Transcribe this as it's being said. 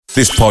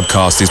This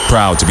podcast is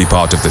proud to be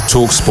part of the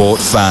TalkSport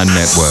Fan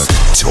Network.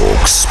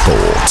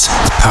 TalkSport.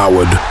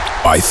 Powered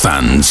by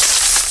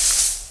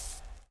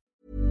fans.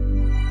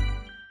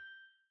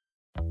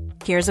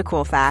 Here's a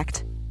cool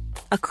fact.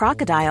 A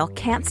crocodile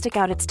can't stick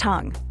out its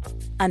tongue.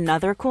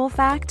 Another cool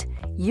fact,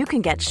 you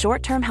can get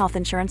short-term health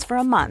insurance for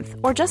a month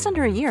or just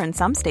under a year in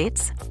some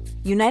states.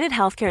 United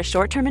Healthcare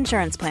short-term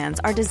insurance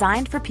plans are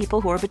designed for people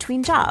who are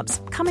between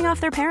jobs, coming off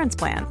their parents'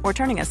 plan, or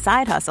turning a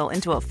side hustle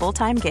into a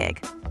full-time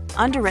gig.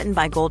 Underwritten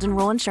by Golden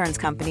Rule Insurance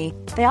Company,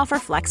 they offer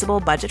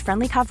flexible,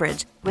 budget-friendly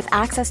coverage with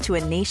access to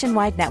a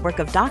nationwide network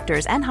of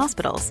doctors and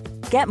hospitals.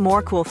 Get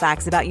more cool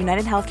facts about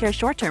United Healthcare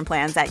short-term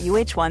plans at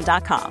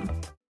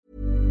uh1.com.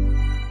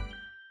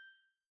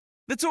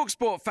 The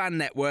TalkSport Fan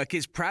Network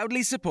is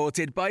proudly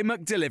supported by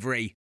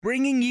McDelivery,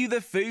 bringing you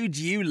the food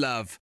you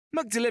love.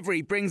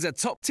 McDelivery brings a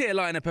top-tier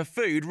lineup of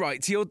food right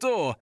to your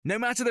door. No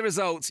matter the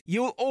result,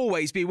 you'll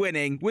always be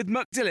winning with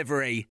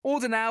McDelivery.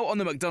 Order now on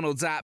the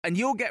McDonald's app and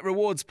you'll get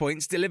rewards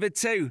points delivered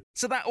too.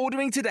 So that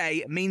ordering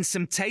today means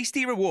some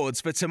tasty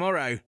rewards for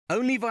tomorrow.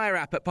 Only via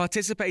app at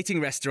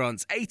participating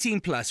restaurants.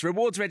 18 plus.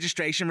 Rewards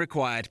registration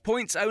required.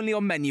 Points only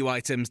on menu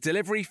items.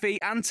 Delivery fee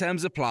and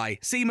terms apply.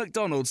 See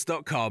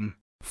mcdonalds.com.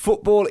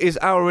 Football is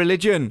our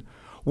religion.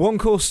 One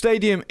Call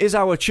Stadium is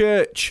our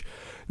church.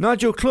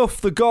 Nigel Clough,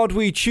 the God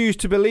we choose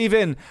to believe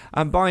in,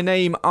 and by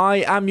name I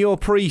am your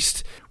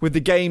priest. With the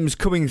games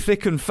coming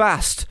thick and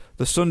fast,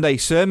 the Sunday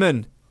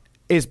sermon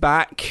is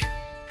back.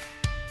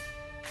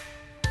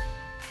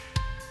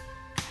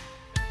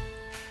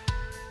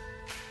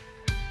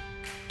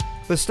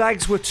 The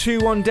Stags were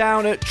 2-1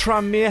 down at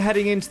Tranmere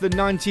heading into the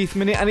 90th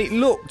minute, and it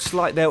looked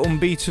like their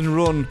unbeaten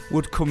run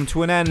would come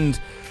to an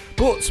end.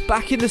 But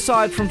back in the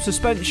side from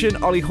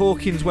suspension, Ollie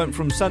Hawkins went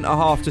from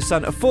centre-half to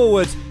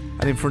centre-forward,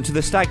 and in front of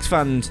the Stags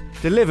fans,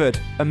 delivered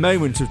a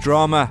moment of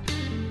drama.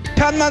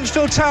 Can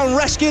Mansfield Town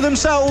rescue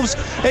themselves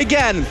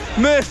again?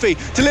 Murphy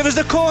delivers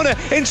the corner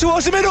in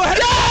towards the middle.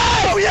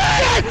 Oh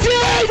yeah!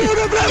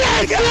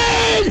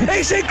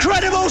 It's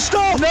incredible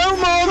stuff! No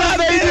more than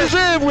they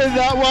deserve with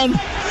that one.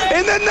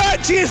 In the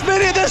 90th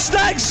minute, the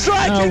Stags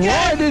strike again.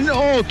 Why didn't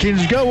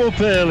Hawkins go up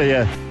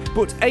earlier?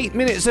 But 8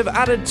 minutes of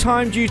added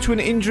time due to an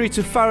injury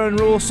to Farron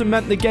Rawson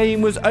meant the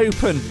game was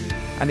open,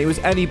 and it was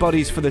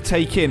anybody's for the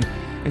taking.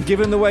 And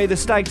given the way the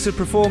Stags had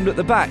performed at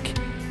the back,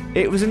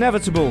 it was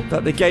inevitable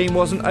that the game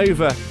wasn't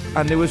over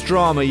and there was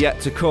drama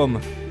yet to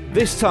come.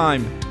 This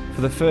time,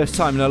 for the first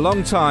time in a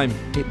long time,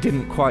 it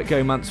didn't quite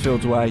go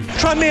Mansfield's way.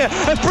 Tranmere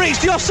have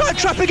breached the offside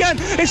trap again.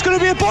 It's going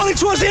to be a ball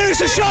towards the area. It's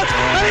a shot,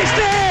 and it's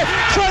there.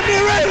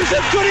 Tranmere Rose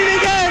have got it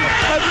again.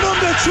 At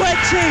number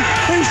 20,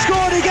 who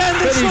scored again.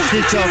 The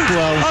substitute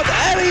of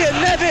Elliot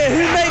Nevitt,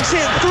 who makes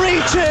it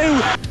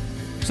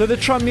 3-2. So the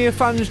Tranmere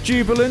fans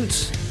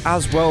jubilant,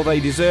 as well they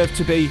deserve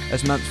to be,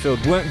 as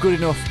Mansfield weren't good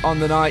enough on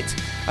the night.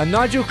 And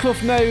Nigel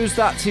Clough knows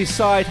that his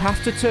side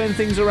have to turn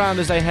things around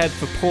as they head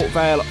for Port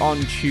Vale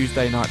on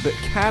Tuesday night. But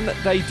can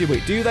they do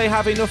it? Do they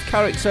have enough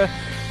character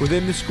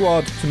within the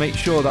squad to make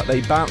sure that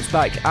they bounce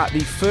back at the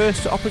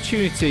first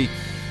opportunity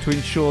to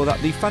ensure that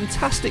the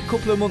fantastic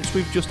couple of months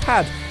we've just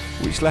had,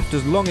 which left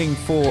us longing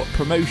for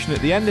promotion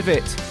at the end of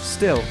it,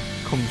 still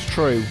comes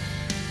true?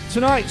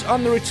 Tonight,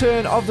 on the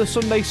return of the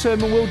Sunday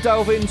sermon, we'll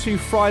delve into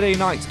Friday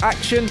night's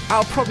action.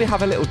 I'll probably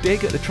have a little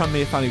dig at the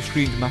Tranmere fan who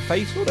screamed in my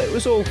face, although it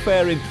was all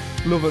fair in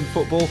love and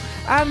football.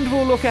 And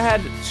we'll look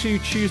ahead to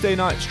Tuesday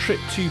night's trip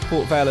to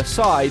Port Vale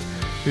aside,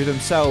 who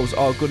themselves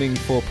are gunning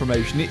for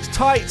promotion. It's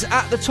tight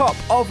at the top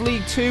of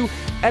League 2.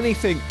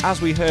 Anything,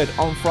 as we heard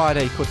on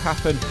Friday, could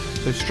happen.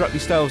 So strap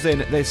yourselves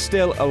in. There's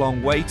still a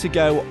long way to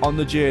go on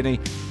the journey.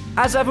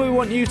 As ever, we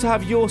want you to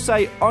have your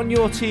say on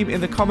your team in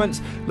the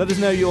comments. Let us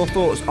know your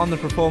thoughts on the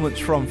performance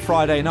from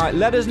Friday night.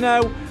 Let us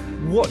know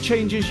what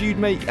changes you'd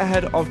make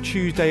ahead of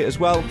Tuesday as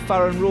well.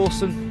 Farron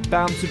Rawson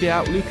bound to be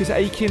out. Lucas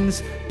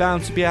Akins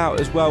bound to be out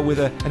as well with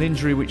an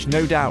injury which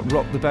no doubt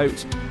rocked the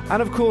boat.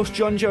 And of course,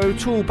 John Joe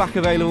O'Toole back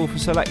available for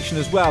selection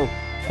as well,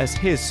 as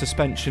his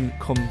suspension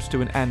comes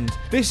to an end.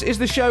 This is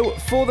the show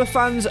for the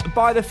fans,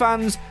 by the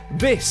fans.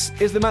 This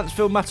is the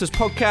Mansfield Matters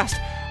podcast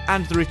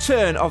and the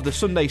return of the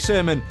Sunday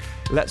sermon.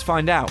 Let's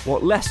find out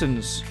what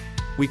lessons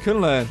we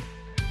can learn.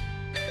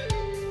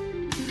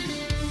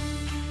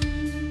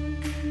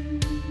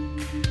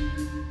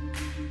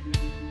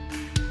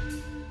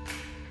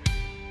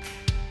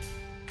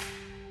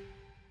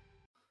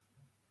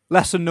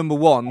 Lesson number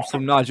one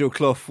from Nigel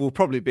Clough will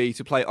probably be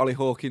to play Ollie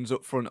Hawkins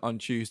up front on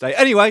Tuesday.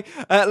 Anyway,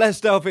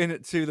 let's delve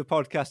into the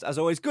podcast as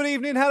always. Good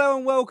evening, hello,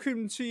 and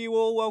welcome to you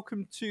all.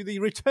 Welcome to the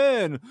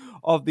return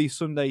of the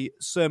Sunday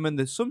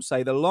sermon. Some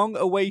say the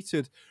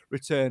long-awaited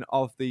return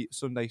of the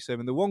Sunday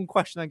sermon. The one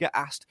question I get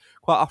asked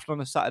quite often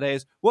on a Saturday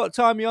is, what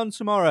time are you on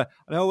tomorrow?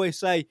 And I always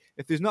say,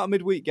 if there's not a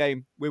midweek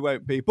game, we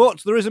won't be.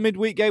 But there is a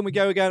midweek game. We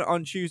go again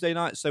on Tuesday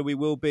night, so we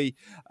will be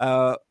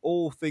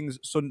all things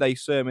Sunday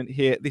sermon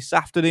here this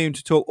afternoon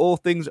to talk all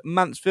things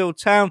Mansfield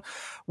Town,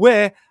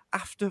 where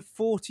after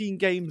 14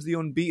 games, the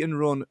unbeaten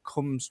run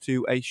comes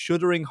to a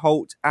shuddering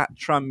halt at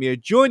Tranmere.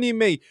 Joining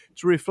me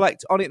to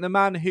reflect on it, the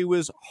man who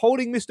was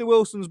holding Mr.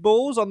 Wilson's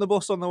balls on the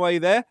bus on the way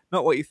there,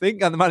 not what you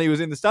think, and the man who was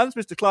in the stands,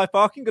 Mr. Clive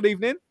Parkin. Good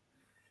evening.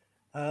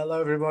 Hello,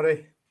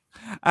 everybody.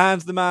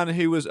 And the man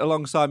who was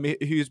alongside me,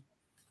 who's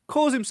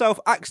calls himself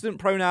Accident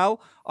Prone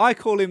Al. I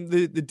call him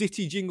the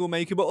ditty jingle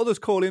maker, but others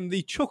call him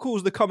the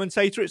Chuckles the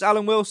commentator. It's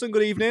Alan Wilson.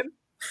 Good evening.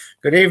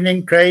 Good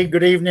evening, Craig.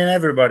 Good evening,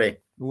 everybody.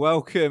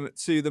 Welcome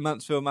to the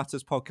Mansfield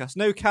Matters podcast.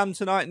 No Cam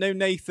tonight, no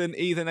Nathan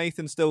either.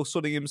 Nathan's still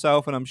sunning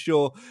himself, and I'm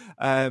sure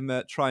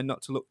trying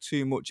not to look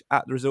too much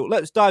at the result.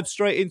 Let's dive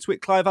straight into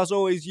it. Clive, as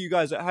always, you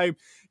guys at home,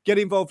 get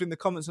involved in the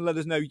comments and let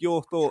us know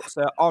your thoughts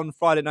on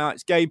Friday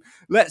night's game.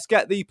 Let's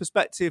get the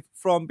perspective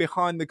from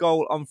behind the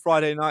goal on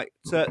Friday night,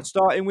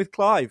 starting with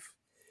Clive.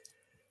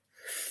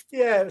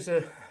 Yeah,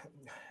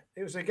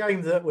 it was a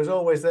game that was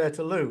always there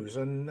to lose,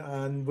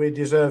 and we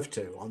deserved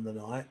to on the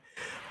night.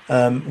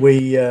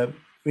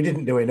 We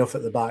didn't do enough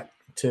at the back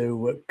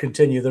to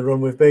continue the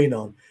run we've been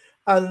on.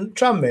 And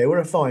Tranmere were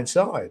a fine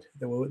side.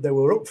 They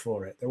were up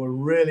for it. They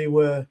really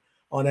were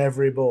on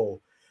every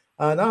ball.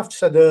 And I've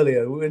said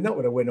earlier, we're not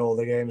going to win all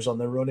the games on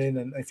the run-in.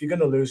 And if you're going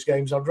to lose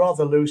games, I'd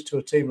rather lose to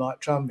a team like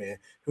Tranmere,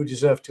 who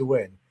deserve to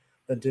win,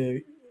 than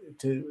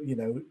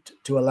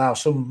to allow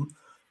some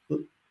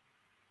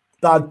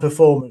bad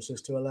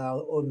performances to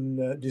allow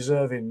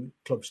undeserving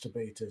clubs to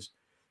beat us.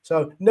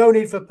 So no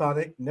need for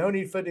panic, no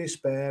need for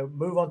despair.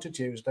 Move on to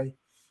Tuesday.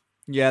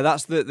 Yeah,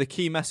 that's the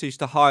key message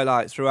to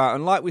highlight throughout.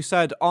 And like we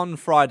said on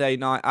Friday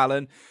night,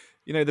 Alan,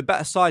 you know, the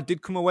better side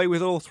did come away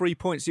with all 3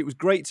 points. It was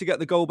great to get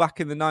the goal back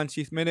in the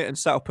 90th minute and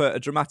set up a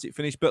dramatic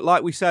finish. But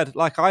like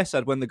I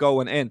said when the goal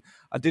went in,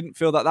 I didn't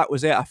feel that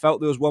was it. I felt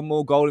there was one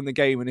more goal in the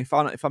game. And if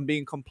I'm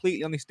being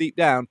completely honest deep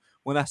down,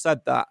 when I said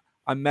that,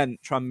 I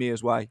meant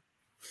Tranmere's way.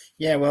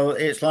 Yeah, well,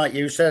 it's like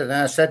you said, and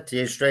I said to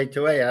you straight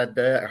away, I'd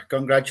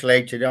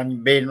congratulated you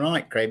on being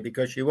right, Craig,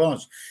 because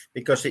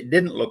it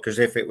didn't look as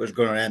if it was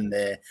going to end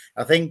there.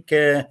 I think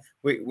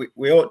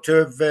we ought to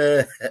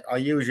have, I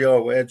use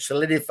your word,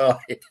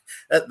 solidified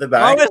at the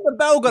back. Oh, where's the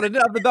bell gone? I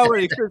didn't have the bell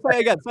ready. Say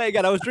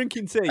again. I was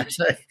drinking tea.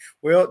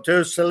 We ought to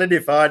have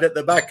solidified at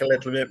the back a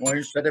little bit more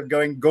instead of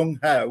going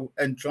gung-ho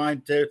and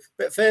trying to,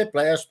 but fair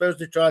play, I suppose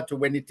they tried to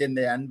win it in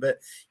the end. But,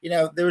 you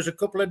know, there was a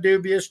couple of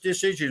dubious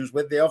decisions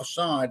with the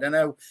offside. I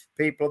know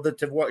people that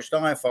have watched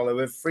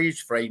iFollow have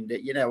freeze-framed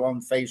it, you know, on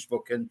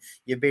Facebook, and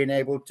you've been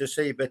able to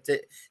see. But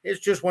it's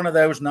just one of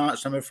those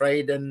nights, I'm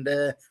afraid, and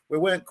we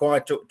weren't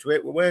quite up to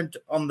it. We weren't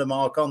on the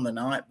mark on the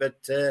night, but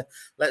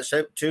let's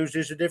hope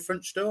Tuesday's a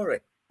different story.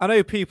 I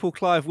know people,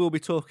 Clive, will be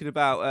talking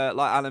about,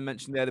 like Alan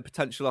mentioned there, the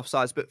potential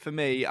offsides, but for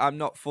me, I'm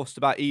not fussed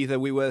about either.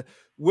 We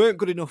weren't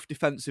good enough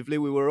defensively.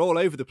 We were all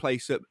over the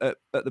place at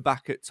the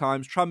back at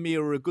times.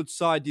 Tranmere were a good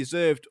side,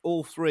 deserved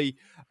all 3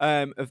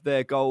 of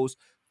their goals.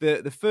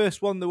 The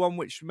first one, the one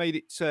which made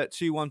it 2-1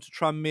 to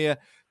Tranmere,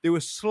 there were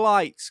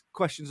slight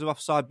questions of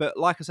offside, but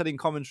like I said in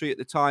commentary at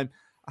the time,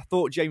 I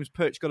thought James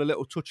Perch got a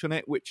little touch on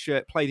it, which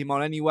played him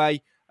on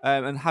anyway.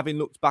 And having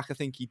looked back, I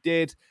think he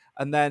did.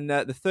 And then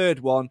the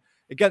third one,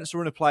 against the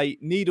run of play,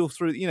 needle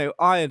through,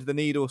 ironed the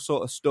needle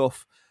sort of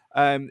stuff.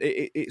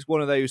 It's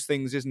one of those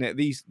things, isn't it?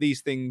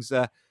 These things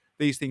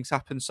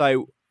happen.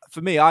 So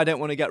for me, I don't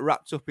want to get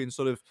wrapped up in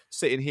sort of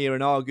sitting here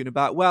and arguing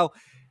about,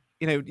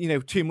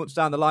 2 months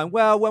down the line,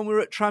 when we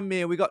were at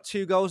Tranmere, we got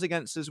 2 goals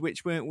against us,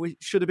 which we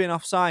should have been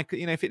offside.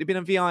 If it had been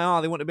a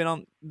VIR,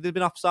 they'd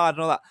been offside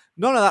and all that.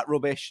 None of that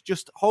rubbish.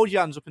 Just hold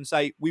your hands up and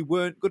say we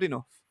weren't good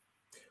enough.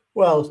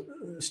 Well,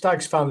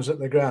 Stags fans at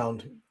the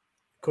ground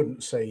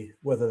couldn't see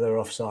whether they're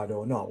offside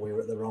or not. We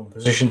were at the wrong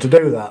position to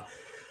do that.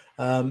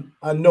 And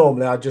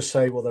normally I'd just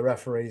say, well, the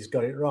referee's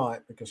got it right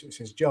because it's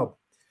his job.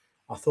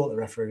 I thought the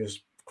referee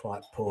was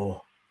quite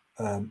poor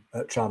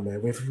at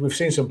Tranmere. We've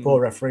seen some poor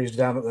referees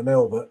down at the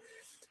Mill, but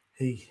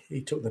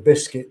he took the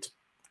biscuit,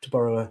 to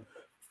borrow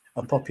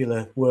a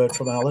popular word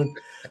from Alan.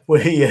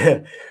 We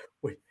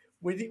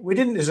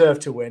didn't deserve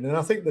to win, and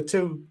I think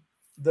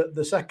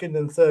the second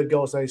and third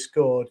goals they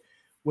scored,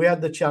 we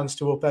had the chance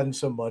to upend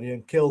somebody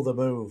and kill the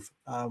move,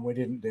 and we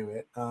didn't do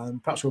it.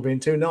 Perhaps we're being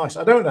too nice.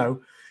 I don't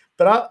know.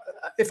 But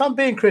if I'm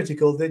being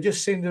critical, there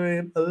just seemed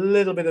to be a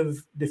little bit of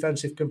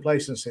defensive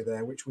complacency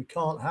there, which we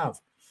can't have.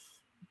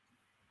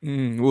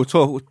 We'll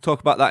talk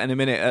about that in a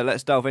minute.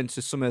 Let's delve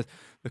into some of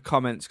the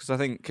comments, because I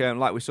think,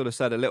 like we sort of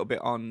said a little bit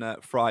on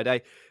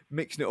Friday,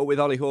 mixing it up with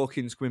Ollie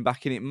Hawkins coming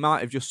back in, it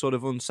might have just sort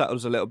of unsettled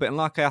us a little bit. And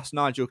like I asked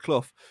Nigel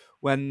Clough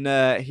when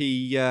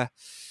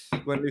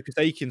Lucas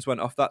Akins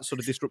went off, that sort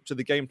of disrupted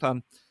the game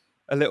plan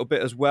a little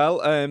bit as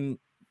well.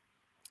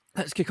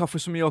 Let's kick off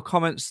with some of your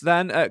comments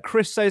then.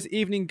 Chris says,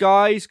 evening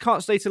guys,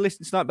 can't stay to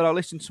listen tonight, but I'll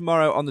listen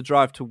tomorrow on the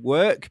drive to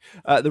work.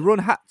 The run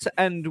had to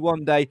end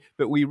one day,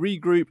 but we'll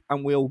regroup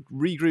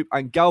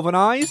and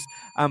galvanise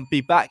and be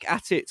back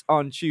at it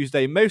on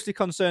Tuesday. Mostly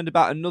concerned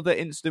about another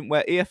incident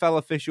where EFL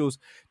officials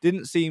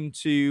didn't seem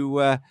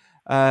to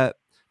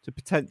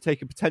to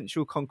take a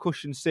potential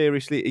concussion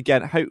seriously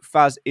again. Hope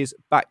Faz is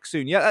back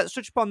soon. Yeah, let's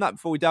touch upon that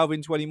before we delve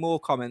into any more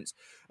comments.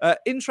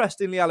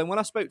 Interestingly, Alan, when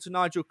I spoke to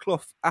Nigel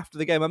Clough after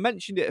the game, I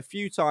mentioned it a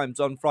few times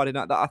on Friday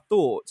night that I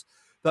thought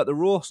that the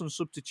Rawson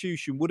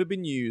substitution would have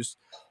been used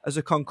as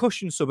a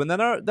concussion sub. And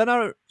then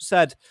I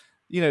said,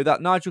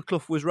 that Nigel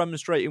Clough was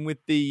remonstrating with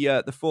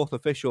the fourth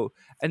official.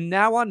 And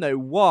now I know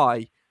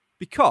why.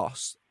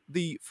 Because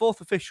the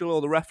fourth official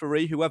or the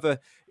referee, whoever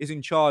is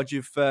in charge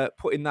of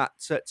putting that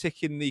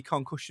tick in the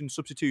concussion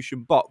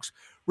substitution box,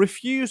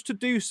 refused to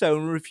do so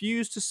and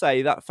refused to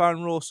say that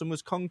Farron Rawson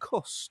was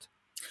concussed.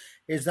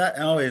 Is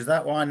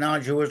that why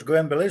Nigel was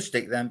going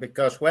ballistic then?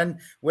 Because where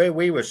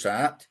we were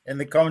sat in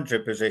the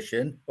commentary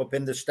position up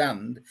in the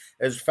stand,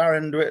 as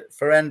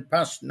Farron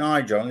passed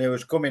Nigel and he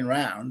was coming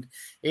round,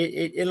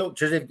 it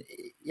looked as if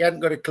he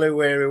hadn't got a clue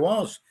where he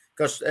was,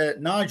 because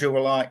Nigel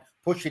were like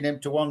pushing him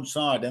to one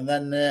side, and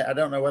then I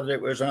don't know whether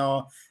it was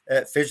our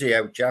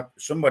physio chap,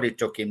 somebody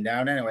took him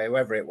down anyway,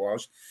 whoever it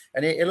was,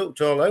 and it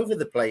looked all over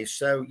the place.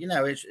 So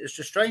it's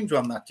a strange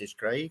one, that is,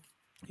 Craig.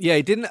 Yeah,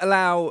 he didn't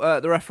allow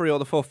the referee or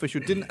the fourth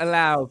official didn't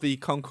allow the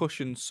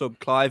concussion sub,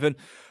 Clive. And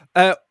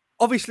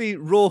obviously,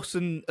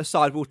 Rawson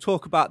aside, we'll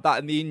talk about that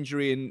and the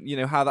injury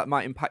and how that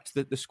might impact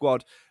the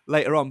squad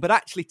later on. But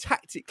actually,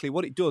 tactically,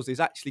 what it does is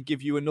actually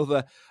give you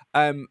another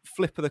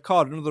flip of the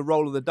card, another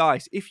roll of the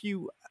dice. If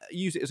you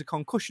use it as a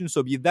concussion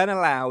sub, you're then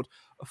allowed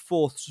a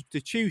fourth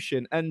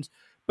substitution. And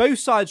both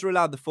sides are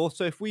allowed the fourth.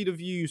 So if we'd have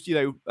used,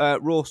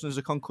 Rawson as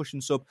a concussion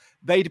sub,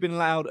 they'd have been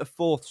allowed a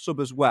fourth sub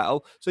as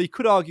well. So you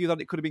could argue that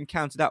it could have been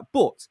counted out.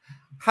 But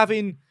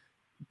having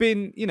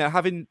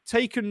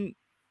taken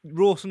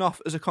Rawson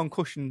off as a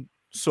concussion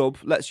sub,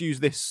 let's use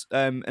this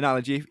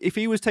analogy. If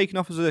he was taken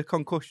off as a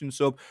concussion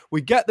sub,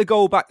 we get the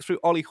goal back through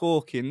Ollie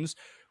Hawkins.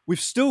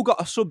 We've still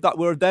got a sub that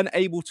we're then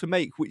able to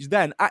make, which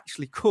then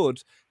actually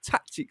could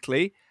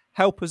tactically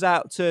help us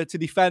out to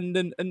defend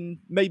and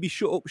maybe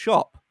shut up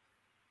shop.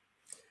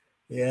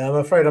 Yeah, I'm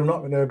afraid I'm not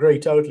going to agree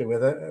totally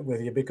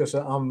with you because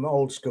I'm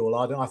old school.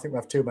 I think we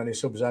have too many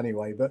subs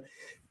anyway. But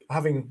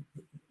having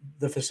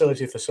the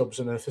facility for subs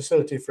and a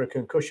facility for a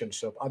concussion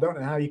sub, I don't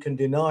know how you can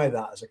deny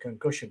that as a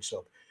concussion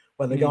sub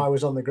when the guy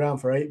was on the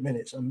ground for 8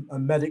 minutes and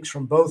medics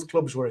from both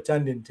clubs were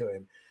attending to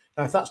him.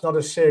 Now, if that's not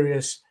a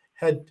serious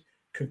head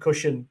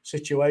concussion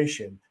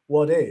situation,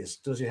 what is?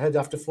 Does your head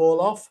have to fall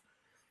off?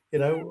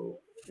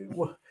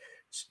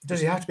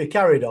 Does he have to be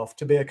carried off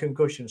to be a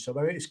concussion sub?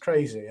 I mean, it's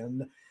crazy.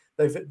 And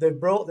they've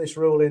brought this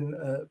rule in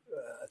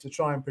to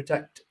try and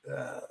protect,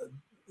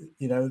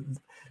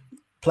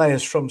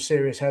 players from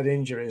serious head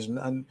injuries,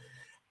 and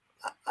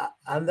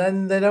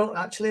then they don't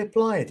actually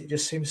apply it. It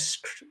just seems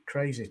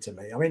crazy to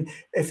me. I mean,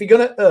 if you're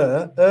going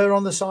to err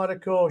on the side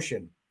of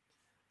caution.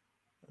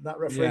 That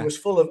referee was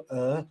full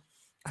of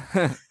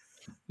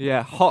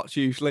Yeah, hot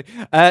usually.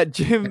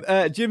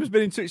 Jim's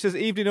been in touch, says,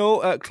 evening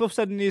all. Clough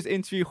said in his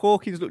interview,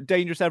 Hawkins looked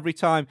dangerous every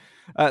time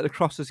the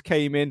crosses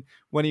came in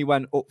when he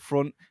went up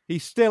front.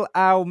 He's still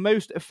our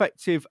most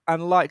effective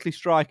and likely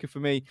striker for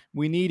me.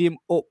 We need him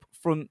up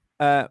front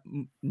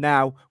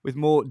now with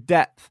more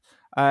depth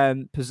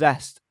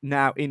possessed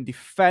now in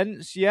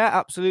defence. Yeah,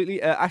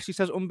 absolutely. Ashley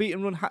says,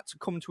 unbeaten run had to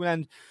come to an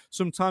end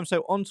sometime.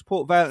 So on to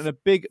Port Vale and a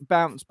big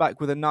bounce back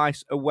with a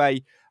nice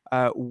away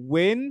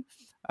win.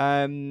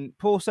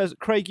 Paul says,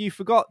 Craig, you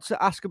forgot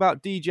to ask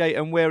about DJ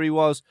and where he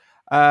was,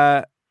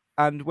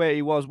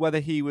 whether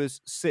he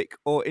was sick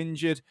or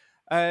injured.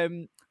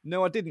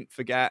 No, I didn't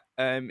forget.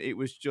 It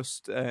was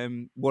just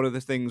one of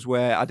the things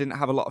where I didn't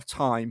have a lot of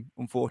time,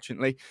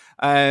 unfortunately.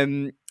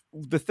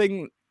 The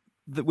thing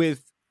that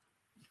with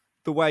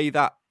the way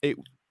that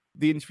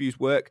the interviews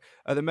work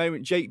at the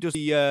moment, Jake does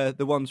the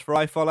ones for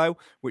iFollow,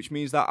 which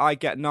means that I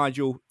get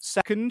Nigel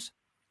second.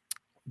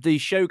 The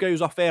show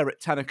goes off air at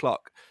 10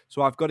 o'clock.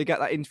 So I've got to get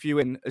that interview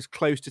in as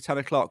close to 10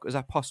 o'clock as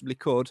I possibly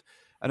could.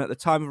 And at the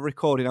time of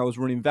recording, I was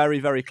running very,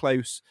 very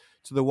close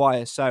to the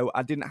wire. So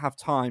I didn't have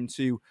time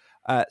to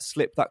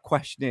slip that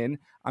question in.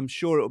 I'm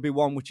sure it'll be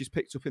one which is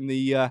picked up in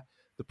the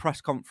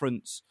press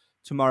conference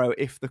tomorrow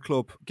if the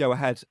club go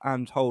ahead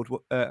and hold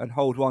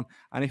one.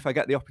 And if I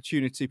get the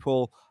opportunity,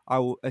 Paul, I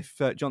will.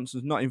 If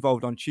Johnson's not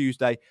involved on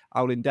Tuesday,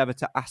 I will endeavour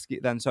to ask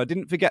it then. So I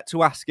didn't forget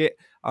to ask it.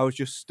 I was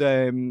just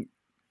a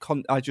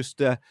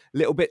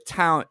little bit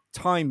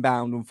time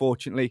bound,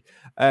 unfortunately,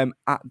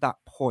 at that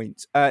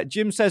point.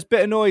 Jim says,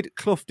 bit annoyed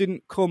Clough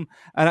didn't come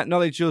and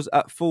acknowledge us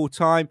at full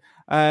time.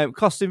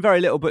 Cost him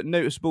very little, but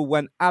noticeable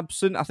when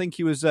absent. I think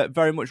he was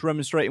very much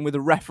remonstrating with the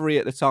referee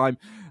at the time,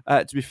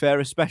 to be fair,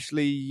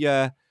 especially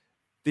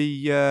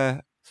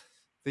the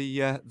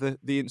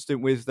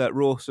incident with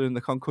Rawson and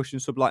the concussion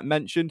sub, like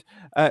mentioned.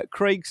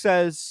 Craig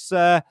says,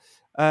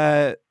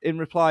 in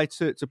reply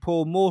to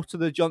Paul, more to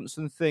the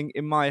Johnson thing,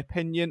 in my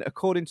opinion.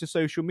 According to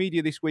social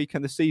media this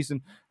weekend, the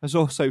season has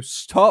also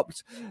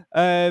stopped.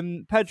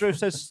 Pedro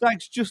says,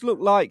 Stags just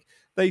looked like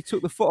they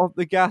took the foot off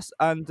the gas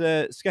and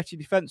sketchy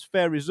defence,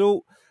 fair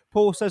result.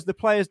 Paul says the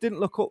players didn't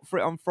look up for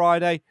it on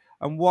Friday,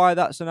 and why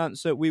that's an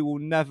answer we will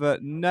never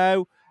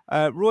know.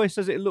 Roy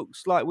says it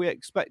looks like we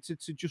expected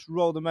to just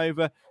roll them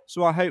over,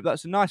 so I hope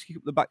that's a nice kick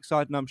up the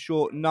backside, and I'm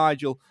sure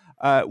Nigel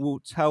will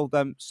tell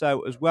them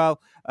so as well.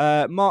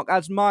 Mark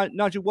adds,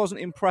 Nigel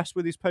wasn't impressed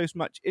with his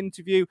post-match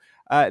interview.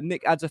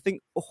 Nick adds, I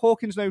think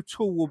Hawkins and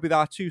O'Toole will be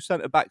our two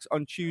centre-backs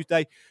on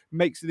Tuesday.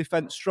 Makes the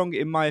defence stronger,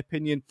 in my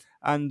opinion,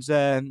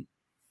 and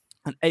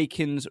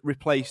Akins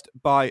replaced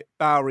by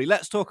Bowery.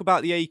 Let's talk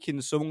about the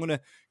Akins. So I'm going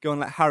to go and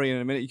let Harry in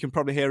a minute. You can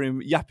probably hear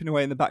him yapping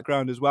away in the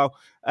background as well.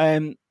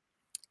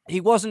 He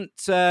wasn't.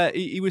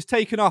 He was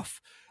taken off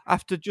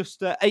after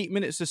just 8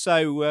 minutes or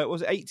so.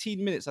 Was it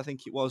 18 minutes? I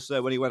think it was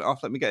when he went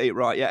off. Let me get it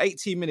right. Yeah,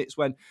 18 minutes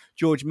when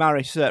George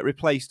Maris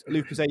replaced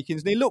Lucas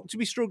Akins, and he looked to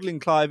be struggling.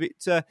 Clive,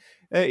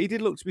 he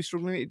did look to be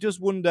struggling. It does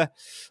wonder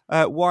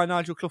why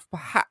Nigel Clough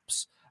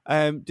perhaps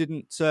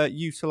didn't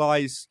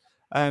utilise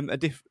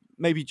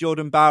maybe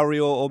Jordan Bowery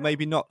or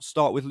maybe not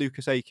start with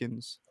Lucas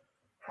Akins.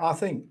 I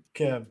think,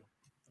 and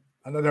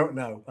I don't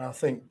know, I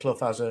think Clough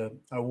has a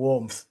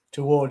warmth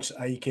towards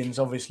Akins.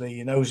 Obviously,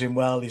 he knows him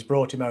well. He's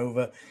brought him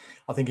over.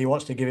 I think he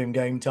wants to give him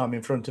game time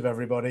in front of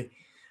everybody.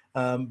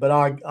 But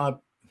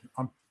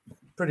I'm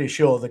pretty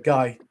sure the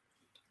guy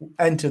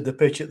entered the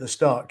pitch at the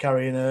start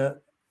carrying a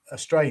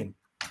strain.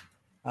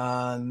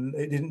 And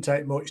it didn't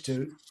take much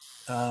to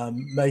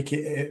make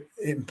it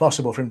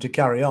impossible for him to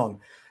carry on.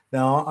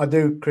 Now, I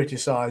do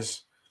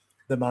criticise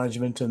the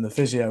management and the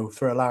physio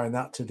for allowing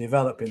that to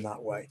develop in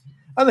that way.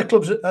 And the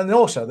clubs, and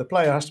also the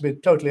player has to be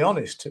totally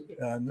honest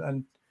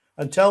and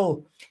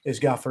tell his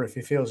gaffer if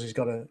he feels he's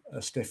got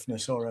a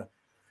stiffness or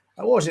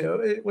was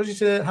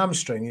it a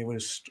hamstring he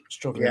was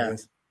struggling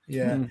with?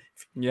 Yeah.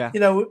 Yeah. You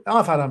know,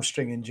 I've had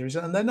hamstring injuries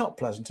and they're not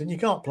pleasant, and you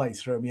can't play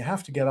through them. You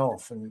have to get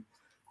off and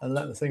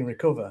let the thing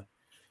recover.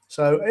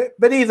 So,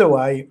 but either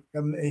way,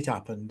 it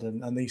happened,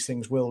 and these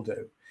things will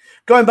do.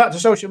 Going back to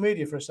social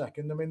media for a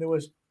second, I mean, there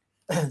was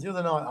the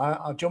other night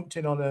I jumped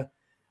in on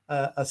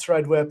a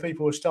thread where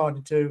people were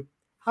starting to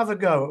have a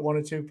go at one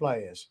or two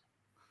players.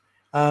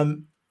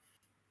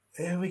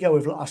 Here we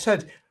go. I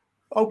said,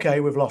 okay,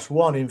 we've lost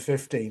 1 in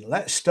 15.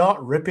 Let's start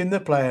ripping the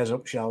players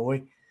up, shall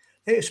we?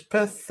 It's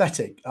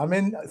pathetic. I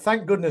mean,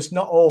 thank goodness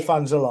not all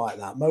fans are like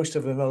that. Most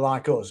of them are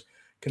like us,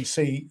 can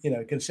see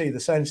the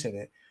sense in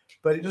it.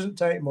 But it doesn't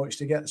take much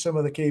to get some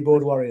of the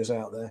keyboard warriors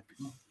out there.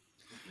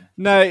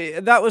 No,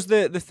 that was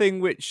the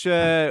thing which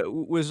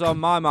was on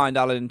my mind,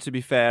 Alan, to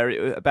be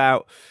fair,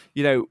 about,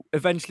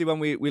 eventually when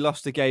we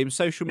lost the game,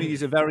 social media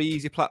is a very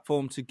easy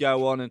platform to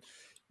go on. And,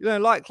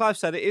 like Clive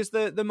said, it is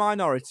the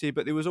minority,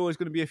 but there was always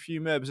going to be a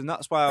few murmurs. And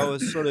that's why I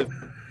was sort of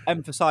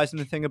emphasising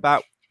the thing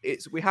about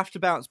we have to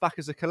bounce back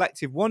as a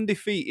collective. One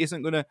defeat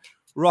isn't going to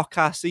rock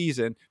our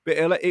season, but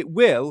it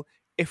will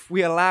if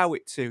we allow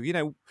it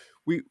to.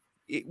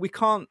 We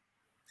can't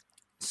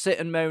sit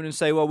and moan and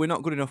say, well, we're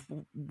not good enough.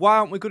 Why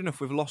aren't we good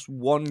enough? We've lost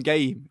one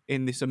game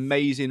in this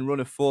amazing run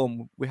of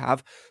form we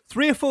have.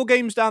 3 or 4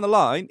 games down the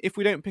line, if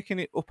we don't pick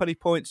up any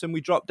points and we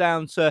drop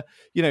down to,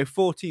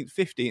 14th,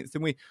 15th,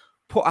 and we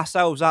put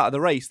ourselves out of the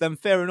race, then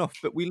fair enough.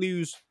 But we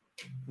lose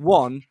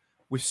 1.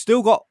 We've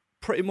still got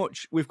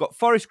we've got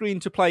Forest Green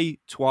to play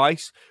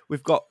twice.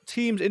 We've got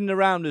teams in and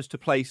around us to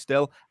play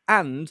still.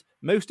 And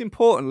most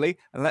importantly,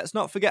 and let's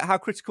not forget how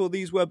critical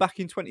these were back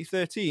in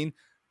 2013,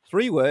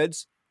 3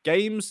 words,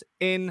 games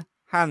in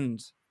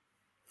hand.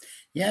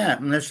 Yeah,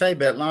 and I say,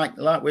 but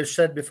like we've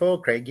said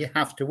before, Craig, you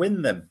have to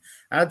win them.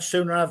 I've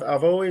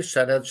always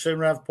said I'd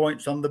sooner have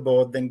points on the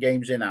board than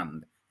games in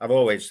hand. I've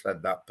always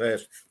said that.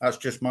 That's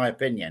just my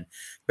opinion.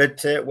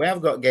 But we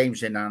have got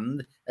games in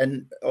hand,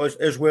 and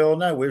as we all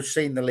know, we've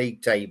seen the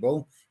league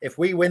table. If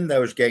we win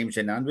those games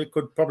in hand, we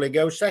could probably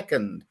go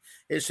second.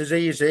 It's as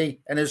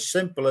easy and as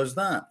simple as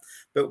that.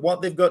 But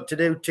what they've got to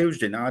do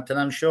Tuesday night, and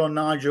I'm sure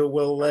Nigel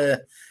will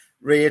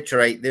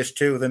reiterate this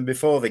to them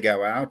before they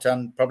go out,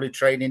 and probably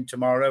training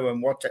tomorrow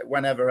and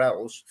whenever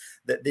else,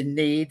 that they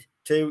need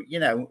to,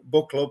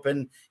 buckle up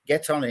and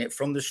get on it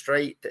from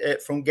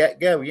from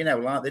get-go,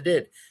 like they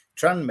did.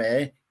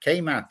 Tranmere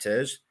came at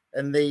us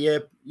and they,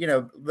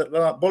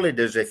 bullied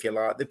us, if you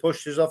like. They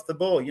pushed us off the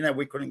ball.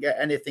 We couldn't get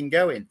anything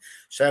going.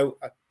 So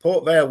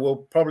Port Vale will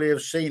probably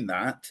have seen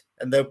that,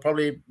 and they'll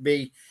probably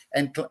be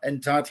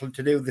entitled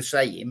to do the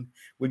same.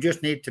 We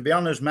just need to be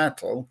on as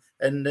metal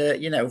and,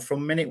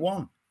 from minute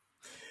 1.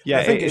 Yeah,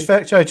 I think it's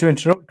fair. Sorry to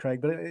interrupt, Craig,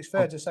 but it's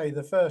fair to say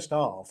the first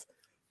half,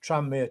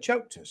 Tranmere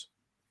choked us.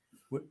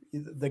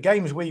 The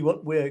games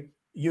we're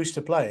used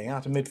to playing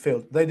out of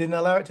midfield, they didn't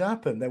allow it to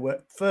happen. They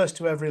were first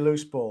to every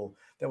loose ball.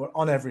 They were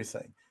on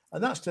everything,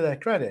 and that's to their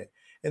credit.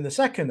 In the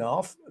second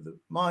half,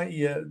 my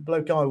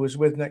bloke I was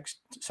with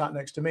sat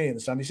next to me in the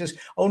stand. He says,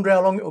 "I wonder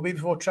how long it will be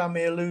before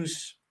Tranmere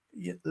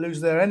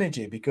lose their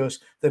energy because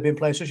they've been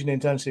playing such an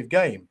intensive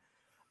game."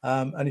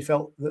 And he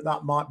felt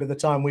that might be the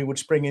time we would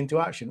spring into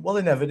action. Well,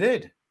 they never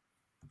did.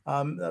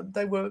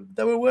 They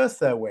were worth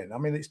their win. I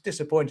mean, it's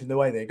disappointing the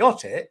way they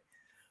got it,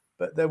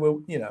 but they were,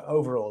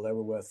 overall they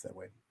were worth their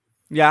win.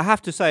 Yeah, I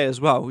have to say as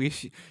well,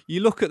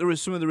 you look at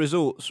some of the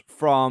results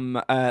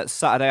from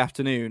Saturday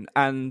afternoon,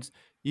 and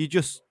you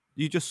just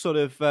sort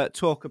of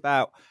talk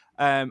about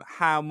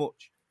how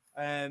much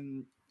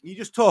you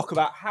just talk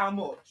about how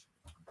much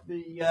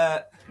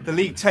the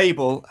league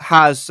table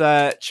has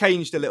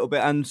changed a little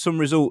bit, and some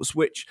results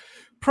which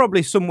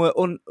probably some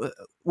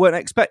weren't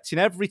expecting.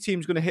 Every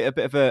team's going to hit a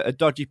bit of a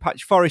dodgy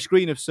patch. Forest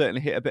Green have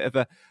certainly hit a bit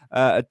of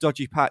a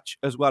dodgy patch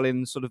as well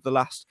in sort of the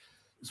last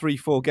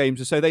 3-4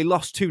 games or so. They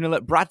lost 2-0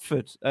 at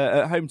Bradford,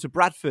 at home to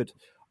Bradford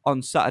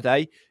on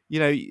Saturday. You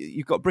know,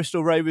 you've got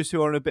Bristol Rovers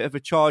who are on a bit of a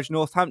charge.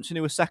 Northampton,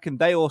 who were second,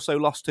 they also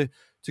lost to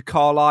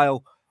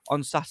Carlisle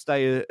on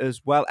Saturday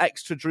as well.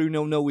 Exeter drew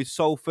 0-0 with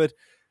Salford.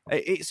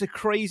 It's a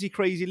crazy,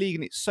 crazy league,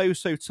 and it's so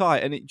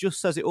tight. And it just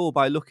says it all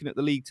by looking at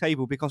the league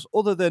table, because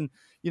other than,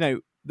 you know,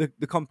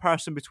 the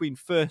comparison between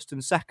first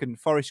and second,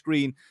 Forest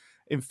Green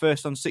in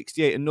first on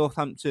 68 and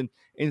Northampton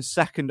in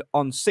second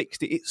on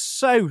 60, it's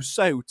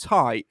so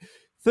tight.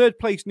 Third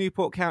place,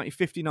 Newport County,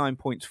 59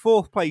 points.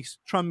 Fourth place,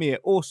 Tranmere,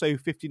 also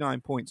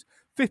 59 points.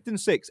 Fifth and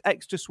sixth,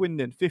 Exeter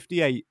Swindon,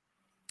 58.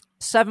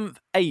 Seventh,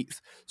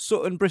 eighth,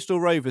 Sutton Bristol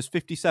Rovers,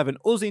 57.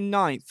 Us in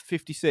ninth,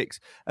 56.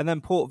 And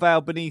then Port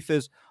Vale beneath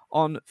us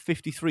on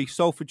 53.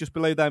 Salford just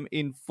below them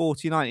in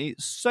 49.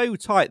 It's so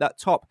tight, that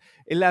top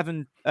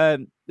 11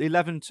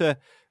 to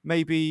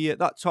maybe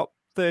that top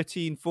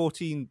 13,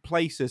 14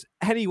 places.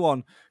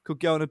 Anyone could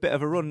go on a bit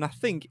of a run. And I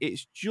think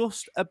it's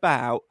just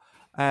about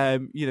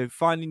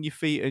finding your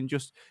feet and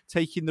just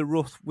taking the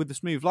rough with the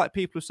smooth. Like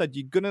people have said,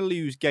 you're going to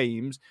lose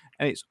games,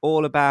 and it's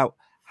all about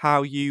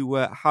how you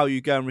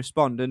go and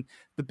respond. And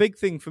the big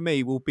thing for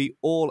me will be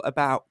all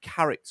about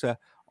character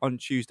on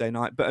Tuesday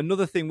night. But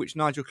another thing which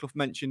Nigel Clough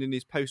mentioned in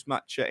his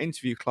post-match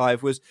interview,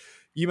 Clive, was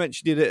you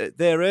mentioned it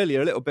there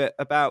earlier a little bit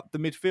about the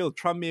midfield.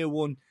 Tranmere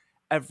won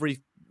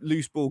every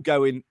loose ball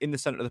going in the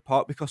centre of the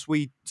park because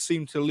we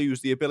seem to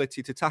lose the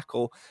ability to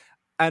tackle.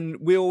 And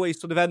we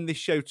always sort of end this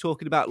show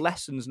talking about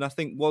lessons. And I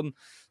think one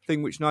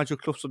thing which Nigel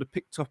Clough sort of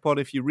picked up on,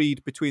 if you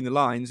read between the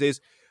lines,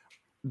 is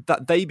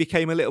that they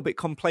became a little bit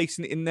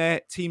complacent in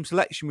their team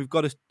selection. We've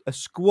got a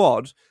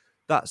squad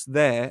that's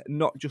there,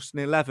 not just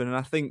an 11. And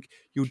I think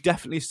you'll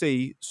definitely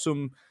see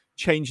some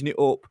changing it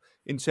up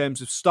in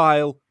terms of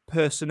style,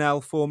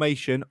 personnel,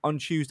 formation on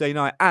Tuesday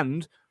night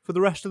and for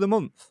the rest of the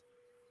month.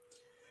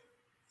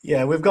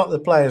 Yeah, we've got the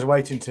players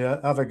waiting to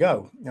have a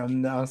go.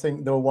 And I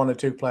think there were one or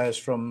two players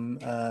from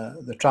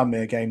the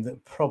Tranmere game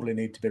that probably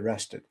need to be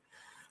rested.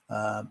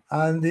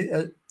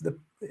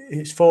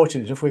 It's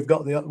fortunate if we've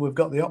got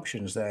the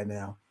options there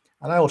now.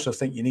 And I also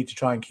think you need to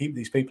try and keep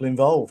these people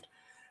involved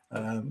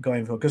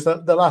going forward, because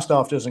the last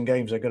half dozen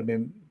games are going to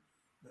be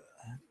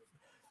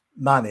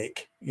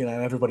manic. You know,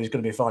 everybody's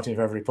going to be fighting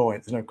for every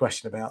point. There's no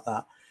question about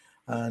that.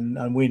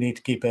 And we need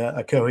to keep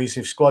a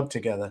cohesive squad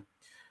together.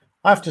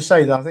 I have to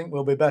say that I think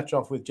we'll be better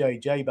off with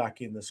JJ back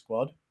in the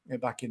squad,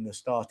 back in the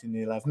starting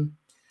 11.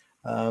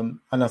 And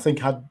I think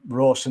had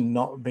Rawson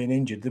not been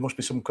injured, there must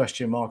be some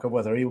question mark of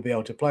whether he'll be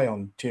able to play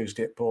on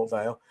Tuesday at Port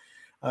Vale.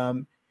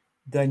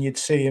 Then you'd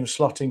see him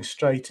slotting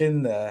straight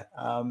in there.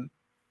 And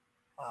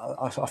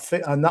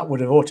that would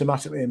have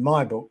automatically, in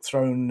my book,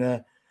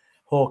 thrown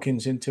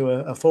Hawkins into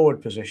a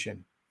forward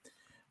position.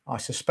 I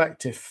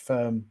suspect if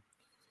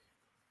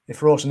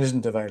Rawson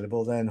isn't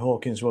available, then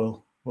Hawkins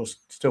will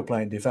still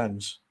play in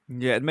defence.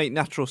 Yeah, it'd make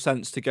natural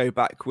sense to go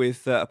back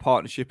with a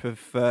partnership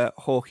of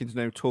Hawkins and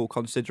O'Toole,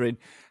 considering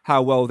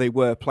how well they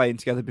were playing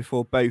together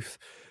before both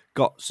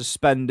got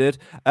suspended.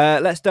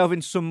 Let's delve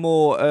into some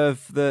more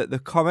of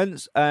the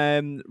comments.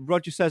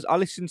 Roger says, I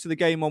listened to the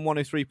game on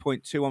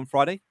 103.2 on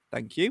Friday.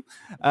 Thank you.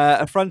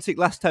 A frantic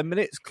last 10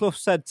 minutes. Clough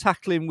said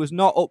tackling was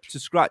not up to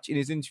scratch in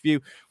his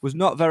interview, was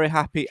not very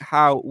happy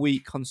how we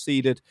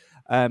conceded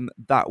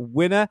that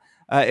winner.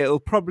 It'll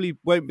probably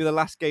won't be the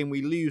last game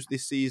we lose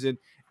this season.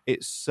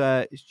 It's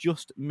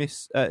just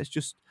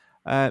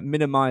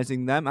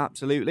minimising them,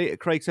 absolutely.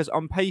 Craig says,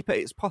 on paper,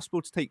 it's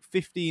possible to take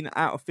 15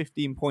 out of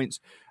 15 points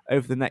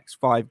over the next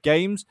 5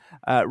 games.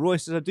 Roy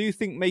says, I do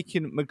think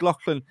making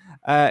McLaughlin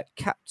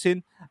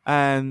captain,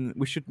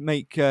 we should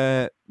make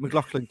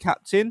McLaughlin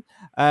captain.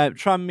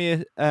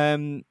 Tranmere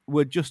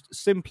were just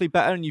simply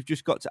better, and you've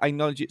just got to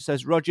acknowledge it,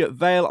 says Roger.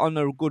 Vale on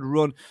a good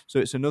run, so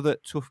it's another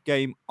tough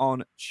game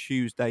on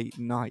Tuesday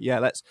night. Yeah,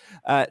 let's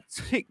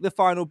tick the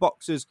final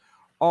boxes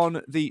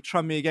on the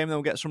Tranmere game, then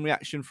we'll get some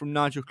reaction from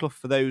Nigel Clough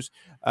for those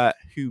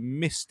who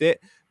missed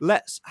it.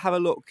 Let's have a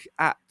look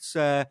at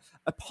a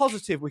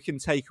positive we can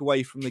take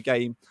away from the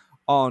game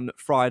on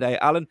Friday,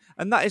 Alan,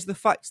 and that is the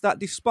fact that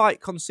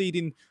despite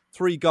conceding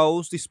 3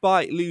 goals,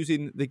 despite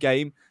losing the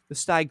game, the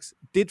Stags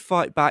did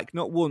fight back,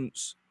 not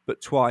once,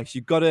 but twice.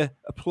 You've got to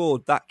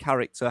applaud that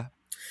character.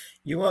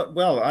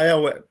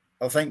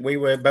 I think we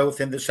were both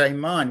in the same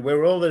mind. We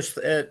were always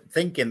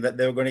thinking that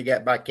they were going to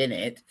get back in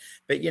it.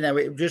 But, it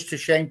was just a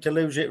shame to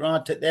lose it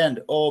right at the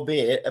end,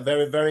 albeit a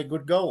very, very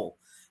good goal.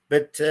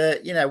 But,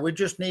 we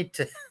just need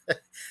to...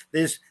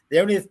 There's the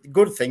only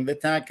good thing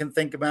that I can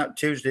think about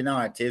Tuesday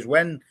night is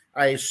when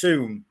I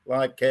assume,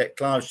 like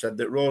Clive said,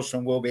 that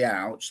Rawson will be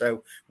out.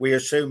 So we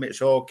assume it's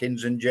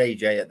Hawkins and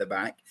JJ at the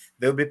back.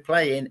 They'll be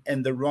playing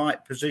in the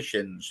right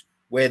positions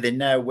where they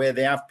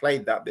have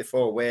played that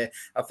before, where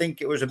I think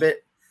it was a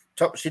bit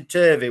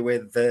topsy-turvy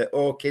with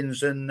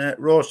Hawkins and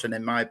Rawson,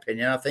 in my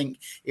opinion. I think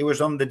he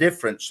was on the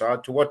different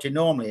side to what he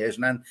normally is,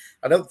 and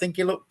I don't think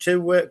he looked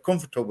too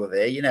comfortable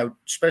there,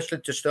 especially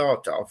to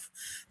start off.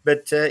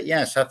 But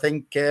yes, I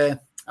think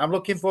I'm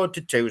looking forward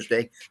to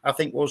Tuesday. I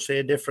think we'll see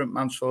a different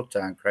Mansfield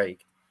Town,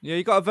 Craig. Yeah,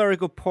 you got a very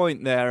good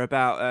point there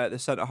about the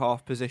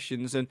centre-half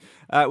positions, and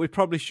we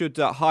probably should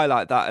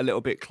highlight that a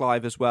little bit,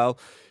 Clive, as well.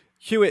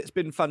 Hewitt's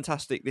been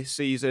fantastic this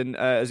season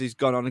as he's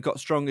gone on and got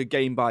stronger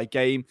game by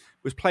game.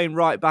 Was playing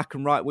right back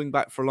and right wing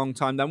back for a long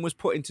time, then was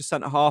put into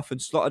centre-half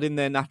and slotted in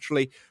there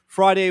naturally.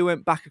 Friday he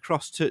went back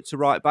across to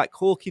right back.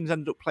 Hawkins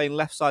ended up playing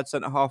left side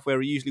centre-half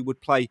where he usually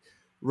would play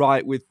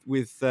right with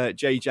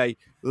JJ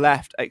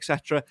left,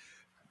 etc.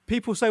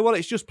 People say, well,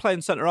 it's just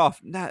playing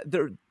centre-half. Nah,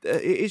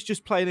 it is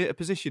just playing at a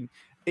position.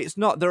 It's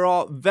not. There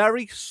are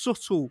very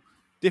subtle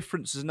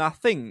differences, and I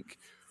think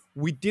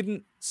we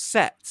didn't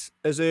set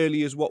as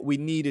early as what we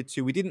needed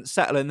to. We didn't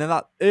settle, and then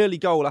that early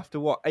goal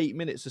after 8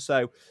 minutes or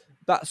so,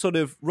 that sort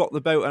of rocked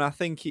the boat, and I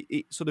think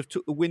it sort of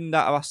took the wind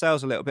out of our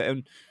sails a little bit,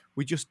 and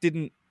we just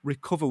didn't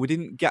recover. We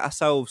didn't get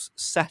ourselves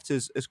set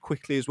as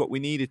quickly as what we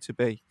needed to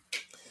be.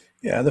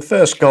 Yeah, the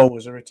first goal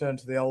was a return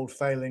to the old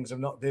failings of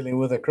not dealing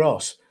with a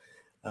cross,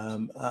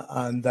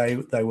 and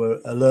they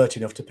were alert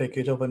enough to pick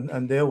it up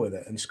and deal with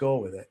it and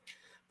score with it.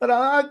 But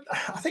I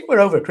think we're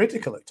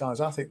overcritical at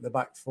times. I think the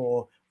back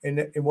four,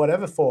 in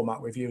whatever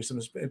format we've used them,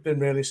 has been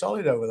really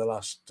solid over the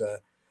last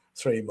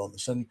 3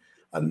 months. And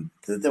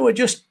they were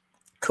just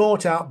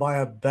caught out by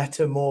a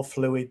better, more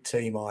fluid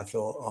team, I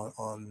thought,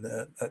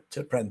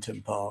 at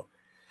Prenton Park.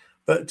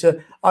 But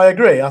I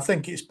agree. I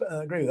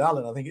agree with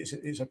Alan. I think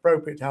it's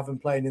appropriate to have them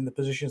playing in the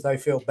positions they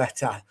feel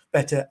better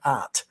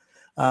at.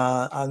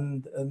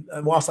 And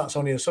whilst that's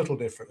only a subtle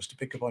difference, to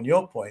pick up on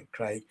your point,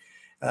 Craig,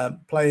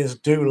 players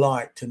do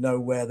like to know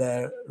where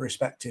their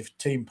respective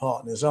team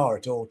partners are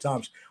at all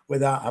times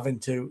without having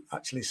to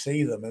actually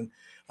see them.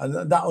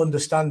 And that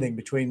understanding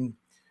between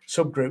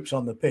subgroups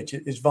on the pitch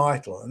is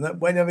vital. And that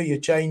whenever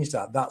you change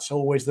that, that's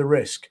always the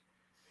risk.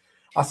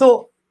 I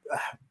thought,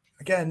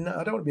 again,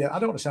 I don't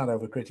want to sound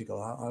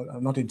overcritical.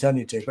 I'm not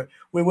intending to, but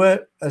we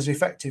weren't as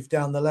effective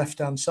down the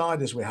left-hand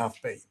side as we have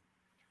been.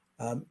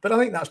 But I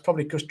think that's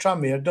probably because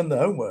Tranmere had done the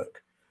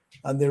homework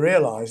and they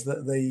realised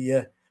that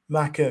the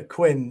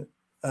Macca-Quinn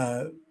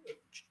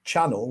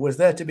channel was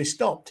there to be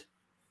stopped,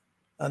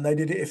 and they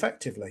did it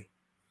effectively.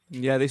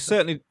 Yeah, they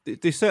certainly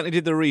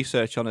did the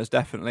research on us,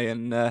 definitely,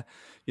 and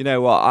you know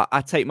what,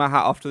 I take my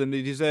hat off to them.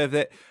 They deserved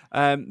it.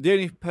 The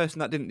only person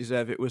that didn't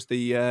deserve it was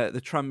the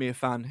Tranmere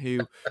fan who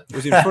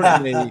was in front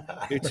of me,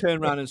 who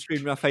turned around and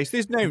screamed in my face.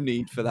 There's no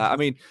need for that. I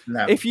mean,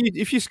 no. If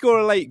you score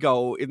a late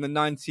goal in the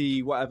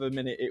 90 whatever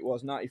minute it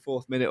was,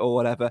 94th minute or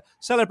whatever,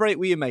 celebrate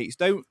with your mates.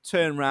 Don't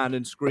turn around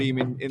and scream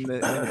in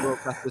the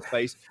broadcaster's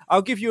face.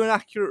 I'll give you an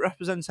accurate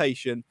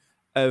representation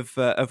of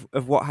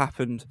what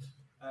happened.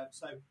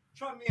 So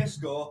Tranmere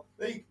score.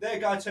 Their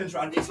guy turns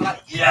around and he's like,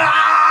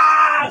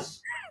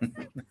 yes!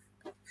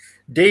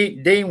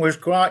 Dean was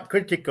quite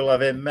critical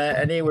of him,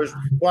 and he was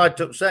quite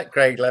upset,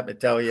 Craig, let me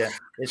tell you.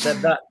 He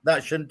said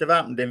that shouldn't have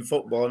happened in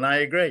football, and I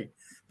agree.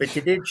 But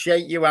he did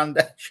shake your hand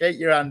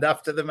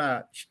after the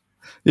match.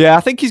 Yeah,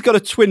 I think he's got a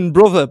twin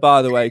brother,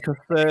 by the way,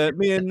 because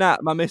me and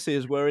Nat, my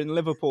missus, were in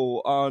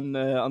Liverpool on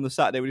the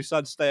Saturday. We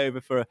decided to stay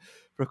over for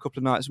a couple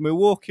of nights, and we were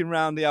walking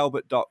around the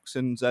Albert Docks,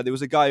 and there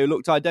was a guy who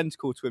looked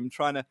identical to him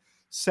trying to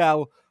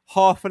sell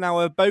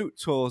half-an-hour boat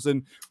tours,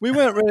 and we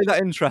weren't really that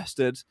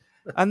interested.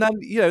 And then,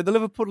 the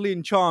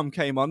Liverpudlian charm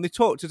came on. They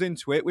talked us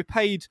into it. We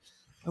paid,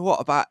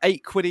 about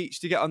 £8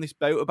 each to get on this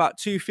boat, about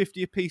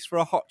 $2.50 a piece for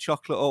a hot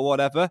chocolate or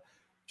whatever.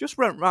 Just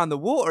went round the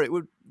water.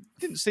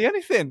 Didn't see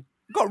anything.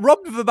 Got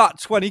robbed of about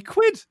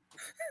 £20.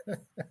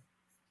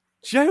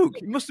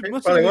 Joke. It must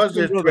have probably was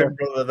his twin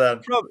brother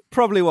then.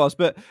 Probably was,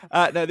 but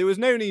no, there was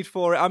no need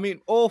for it. I mean,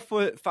 all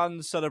for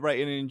fans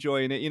celebrating and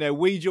enjoying it.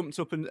 We jumped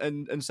up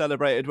and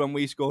celebrated when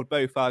we scored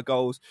both our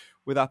goals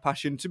with our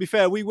passion. To be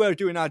fair, we were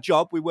doing our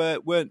job. We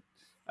weren't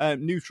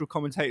neutral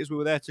commentators. We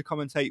were there to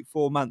commentate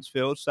for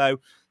Mansfield, so I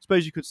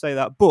suppose you could say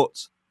that.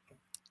 But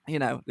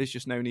there's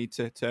just no need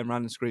to turn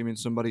around and scream in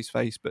somebody's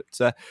face. But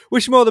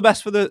wish them all the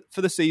best for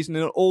the season,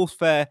 and all's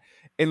fair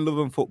in love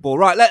and football.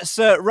 Right, let's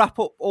wrap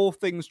up all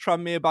things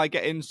Tranmere by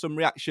getting some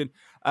reaction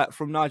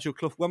from Nigel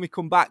Clough. When we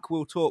come back,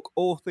 we'll talk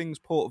all things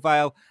Port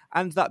Vale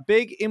and that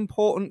big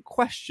important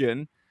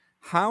question: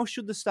 how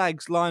should the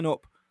Stags line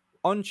up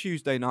on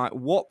Tuesday night?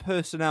 What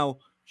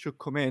personnel should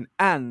come in,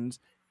 and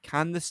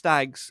can the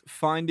Stags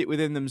find it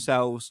within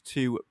themselves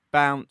to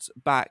bounce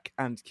back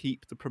and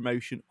keep the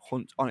promotion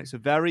hunt on? It's a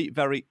very,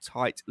 very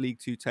tight League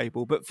Two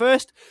table. But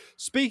first,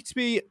 speak to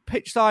me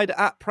pitchside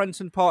at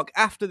Prenton Park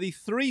after the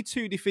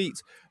 3-2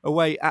 defeat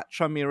away at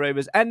Tranmere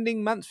Rovers,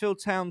 ending Mansfield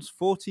Town's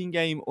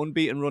 14-game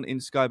unbeaten run in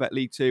Sky Bet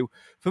League Two.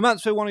 For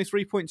Mansfield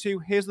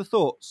 103.2, here's the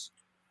thoughts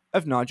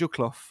of Nigel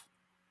Clough.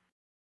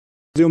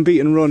 The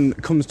unbeaten run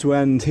comes to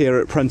end here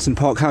at Prenton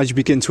Park. How did you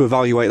begin to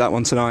evaluate that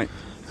one tonight?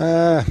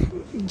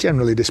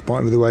 generally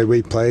disappointed with the way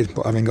we played,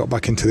 but having got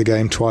back into the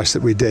game twice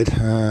that we did,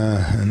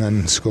 and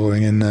then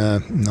scoring in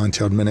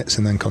 90 odd minutes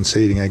and then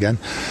conceding again,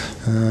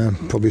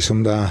 probably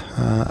summed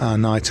our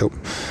night up.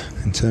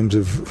 In terms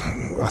of,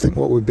 I think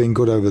what we've been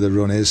good over the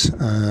run is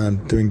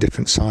doing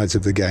different sides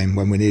of the game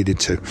when we needed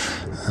to.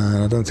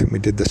 I don't think we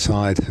did the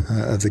side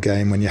of the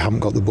game when you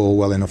haven't got the ball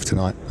well enough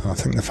tonight. I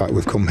think the fact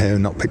we've come here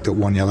and not picked up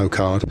one yellow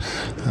card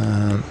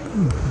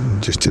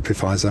just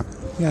typifies that.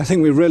 Yeah, I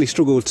think we really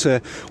struggled to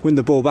win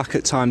the ball back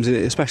at times,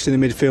 especially in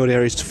the midfield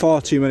areas.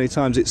 Far too many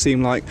times it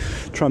seemed like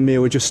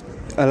Tranmere were just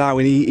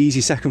allowing easy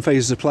second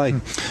phases of play.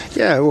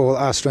 Yeah, well,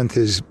 our strength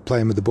is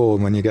playing with the ball,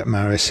 and when you get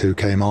Maris who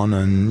came on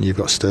and you've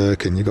got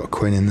Sturk and you've got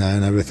Quinn in there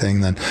and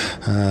everything, then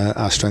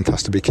our strength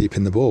has to be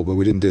keeping the ball, but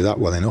we didn't do that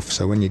well enough.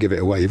 So when you give it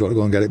away, you've got to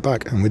go and get it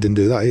back, and we didn't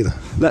do that either.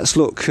 Let's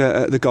look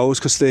at the goals,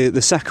 because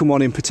the second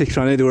one in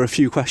particular, I know there were a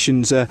few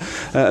questions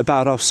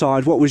about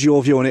offside. What was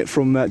your view on it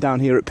from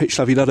down here at pitch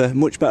level? You had a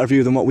much better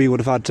view than what we would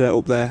have had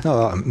up there.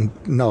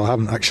 No, I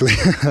haven't actually.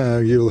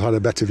 You'll had a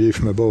better view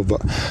from above,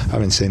 but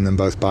having seen them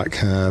both back,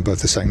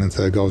 both the second and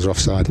third goals are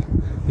offside.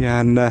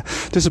 Yeah, and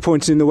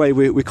disappointed in the way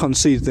we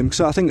conceded them,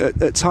 because I think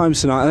at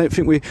times tonight I don't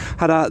think we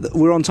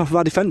were on top of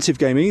our defensive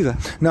game either.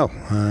 No,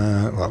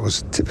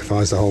 that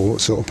typifies the whole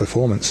sort of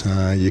performance.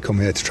 You come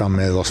here to Tranmere,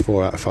 they lost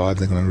 4 out of 5.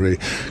 They're going to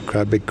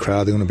really big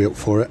crowd. They're going to be up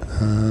for it,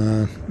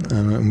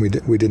 and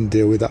we didn't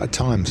deal with that at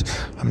times.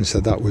 Having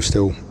said that, we've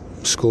still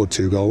scored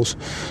 2 goals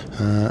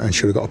and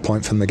should have got a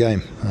point from the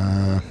game.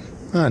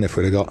 And if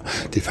we'd have got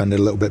defended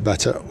a little bit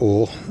better,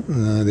 or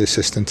the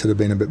assistant had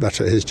been a bit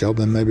better at his job,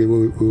 then maybe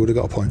we would have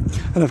got a point.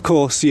 And of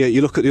course, you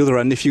look at the other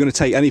end. If you're going to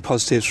take any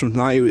positives from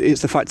tonight,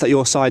 it's the fact that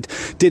your side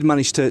did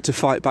manage to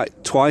fight back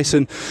twice,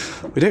 and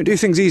we don't do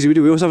things easy. We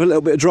always have a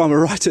little bit of drama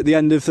right at the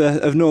end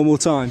of normal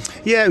time.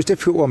 Yeah, it was a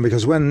difficult one,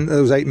 because when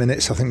there was 8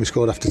 minutes, I think we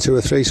scored after 2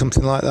 or 3,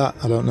 something like that.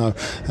 I don't know.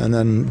 And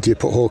then do you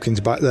put Hawkins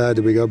back there?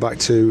 Do we go back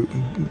to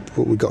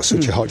what we got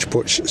such a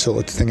hodgepodge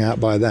sort of thing out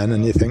by then?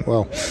 And you think,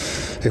 well,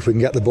 if we can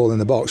get the ball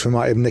in the box, we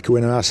might even nick a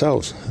winner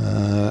ourselves,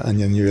 and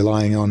then you're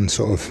relying on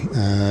sort of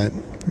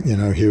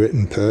Hewitt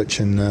and Perch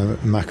and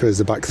Macca as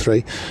the back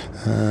 3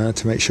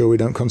 to make sure we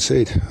don't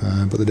concede,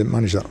 but they didn't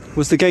manage that.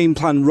 Was the game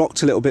plan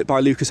rocked a little bit by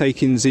Lucas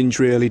Aitken's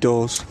injury early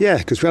doors? Yeah,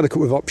 because we had a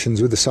couple of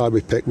options with the side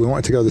we picked. We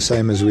wanted to go the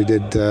same as we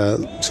did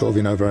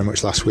very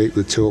much last week,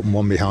 with 2 up and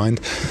 1 behind.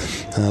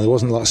 There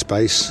wasn't a lot of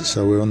space,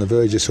 so we were on the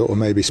verge of sort of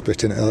maybe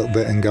splitting it a little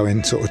bit and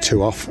going sort of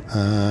 2 off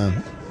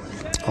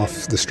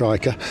the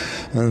striker,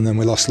 and then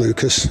we lost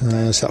Lucas,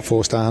 so that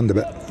forced our hand a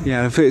bit.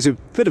 Yeah, it's a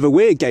bit of a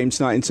weird game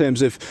tonight in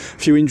terms of a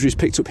few injuries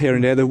picked up here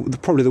and there.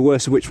 Probably the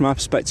worst of which from our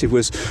perspective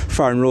was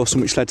Farron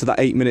Rawson, which led to that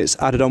 8 minutes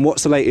added on.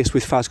 What's the latest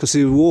with Faz? Because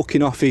he was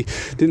walking off, he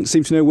didn't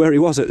seem to know where he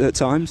was at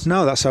times.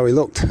 No, that's how he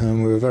looked,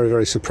 and we were very,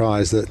 very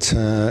surprised that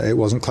it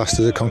wasn't classed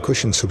as a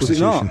concussion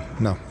substitution. Was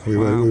it not? No, we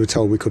were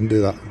told we couldn't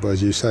do that, but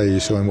as you say, you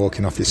saw him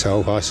walking off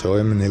yourself. I saw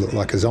him and he looked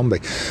like a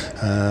zombie,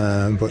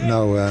 but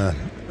no,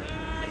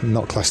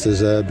 not classed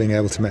as being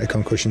able to make a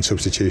concussion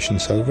substitution,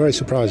 so very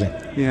surprising.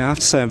 Yeah, I have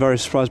to say I'm very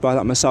surprised by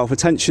that myself.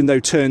 Attention though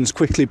turns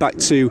quickly back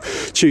to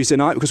Tuesday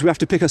night, because we have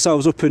to pick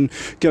ourselves up and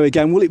go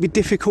again. Will it be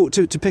difficult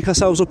to pick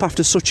ourselves up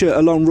after such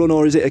a long run,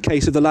 or is it a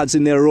case of the lads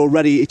in there are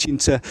already itching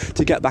to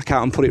get back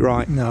out and put it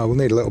right? No, we'll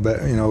need a little bit,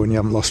 when you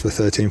haven't lost for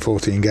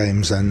 13-14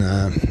 games, then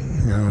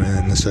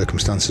in the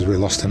circumstances we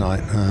lost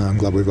tonight, I'm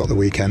glad we've got the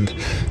weekend,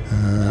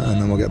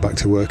 and then we'll get back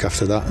to work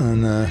after that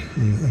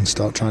and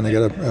start trying to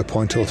get a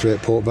point or 3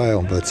 at Port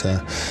Vale. But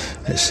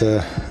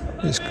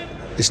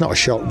it's not a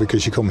shock,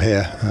 because you come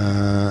here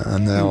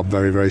and they are a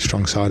very, very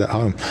strong side at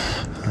home.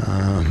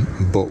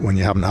 But when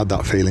you haven't had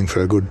that feeling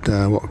for a good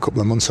a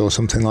couple of months or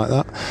something like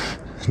that,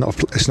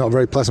 it's not a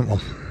very pleasant one.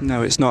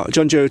 No, it's not.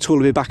 John Joe O'Toole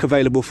will be back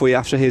available for you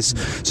after his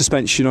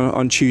suspension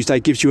on Tuesday.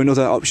 Gives you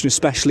another option,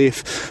 especially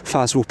if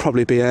Faz will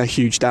probably be a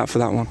huge doubt for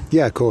that one.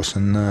 Yeah, of course,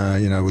 and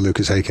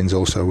Lucas Aitken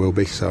also will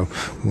be. So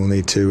we'll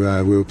need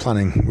to. We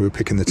were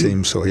picking the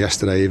team sort of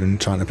yesterday, even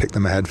trying to pick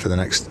them ahead for the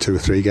next 2 or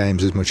 3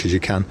 games as much as you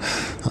can.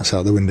 That's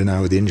out the window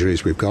now with the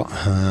injuries we've got,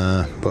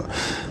 but.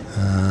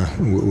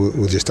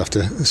 We'll just have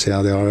to see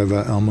how they are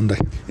over on Monday.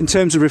 In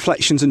terms of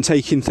reflections and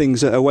taking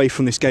things away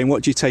from this game,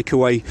 what do you take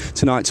away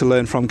tonight to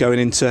learn from going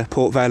into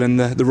Port Vale and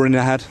the running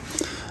ahead?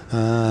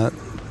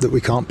 That we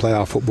can't play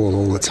our football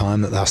all the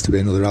time, that there has to be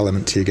another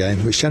element to your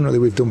game, which generally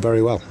we've done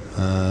very well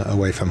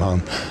away from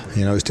home. It's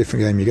a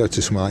different game. You go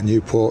to somewhere like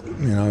Newport,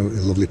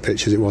 lovely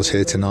pitch as it was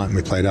here tonight, and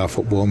we played our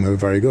football and we were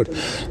very good.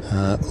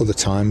 Other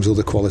times,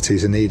 other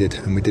qualities are needed,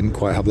 and we didn't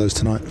quite have those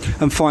tonight.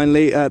 And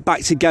finally,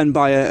 backed again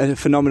by a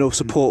phenomenal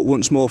support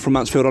once more from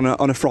Mansfield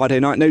on a Friday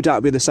night. No doubt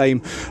it'll be the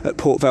same at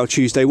Port Vale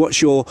Tuesday.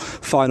 What's your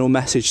final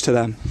message to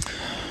them?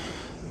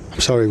 I'm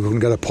sorry we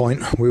couldn't get a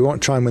point. We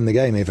won't try and win the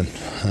game even.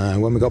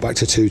 When we got back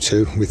to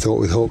 2-2, we thought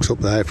with Hawks up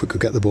there, if we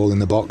could get the ball in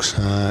the box,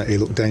 he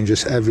looked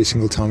dangerous every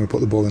single time we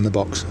put the ball in the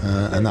box,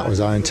 and that was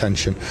our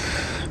intention.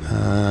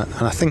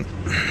 And I think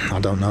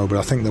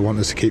they want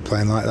us to keep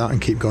playing like that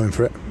and keep going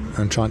for it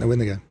and trying to win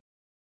the game.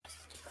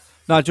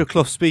 Nigel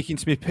Clough speaking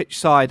to me pitch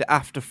side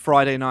after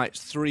Friday night's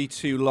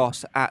 3-2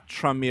 loss at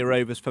Tranmere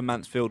Rovers for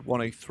Mansfield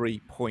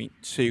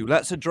 103.2.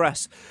 Let's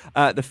address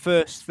the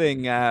first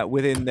thing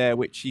within there,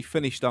 which he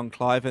finished on,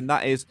 Clive, and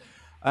that is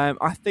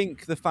I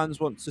think the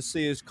fans want to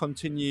see us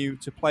continue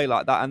to play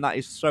like that, and that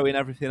is throwing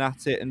everything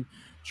at it and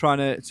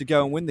trying to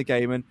go and win the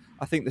game. And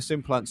I think the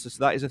simple answer to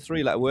that is a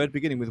three-letter word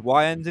beginning with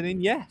Y, ending in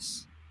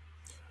yes.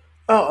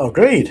 Oh,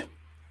 agreed.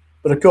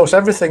 But of course,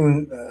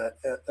 everything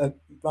at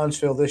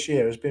Mansfield this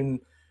year has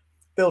been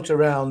built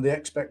around the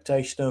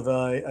expectation of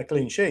a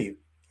clean sheet,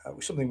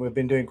 something we've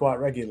been doing quite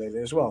regularly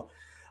as well.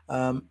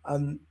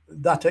 And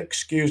that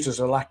excuses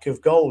a lack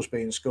of goals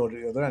being scored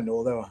at the other end,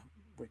 although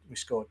we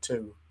scored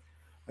 2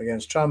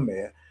 against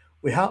Tranmere.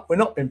 We've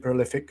not been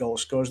prolific goal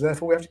scorers,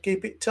 therefore we have to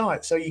keep it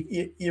tight. So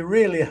you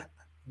really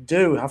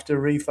do have to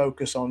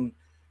refocus on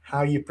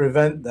how you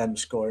prevent them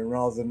scoring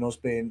rather than us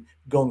being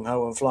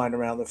gung-ho and flying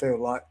around the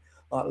field like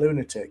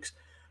lunatics.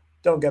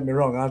 Don't get me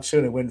wrong, I'd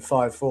sooner win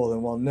 5-4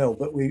 than 1-0,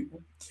 but we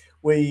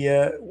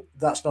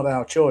that's not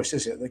our choice,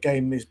 is it? The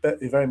game is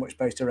very much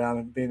based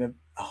around being a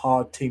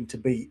hard team to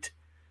beat.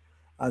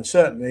 And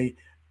certainly,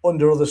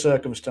 under other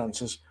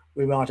circumstances,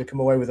 we might have come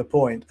away with a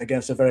point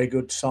against a very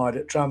good side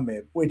at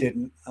Tranmere. We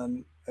didn't,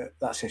 and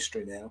that's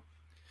history now.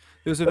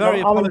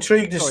 I'm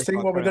intrigued to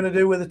think what we're going to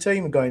do with the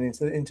team going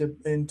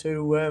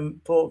into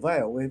Port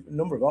Vale. We have a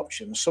number of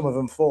options, some of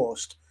them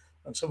forced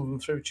and some of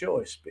them through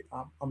choice. But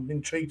I'm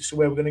intrigued to see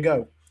where we're going to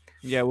go.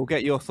 Yeah, we'll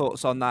get your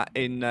thoughts on that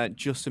in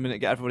just a minute.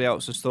 Get everybody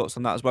else's thoughts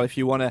on that as well. If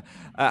you want to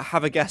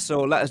have a guess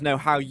or let us know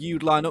how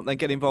you'd line up, then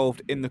get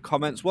involved in the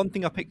comments. One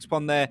thing I picked up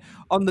on there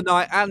on the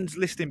night and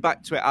listening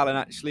back to it, Alan,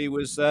 actually,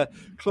 was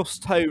Clough's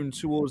tone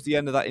towards the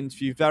end of that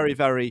interview. Very,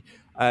 very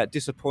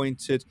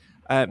disappointed.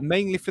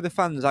 Mainly for the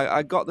fans.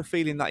 I got the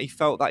feeling that he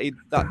felt that he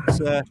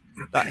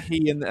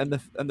and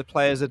the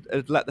players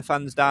had let the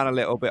fans down a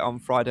little bit on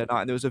Friday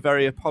night, and there was a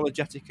very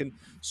apologetic and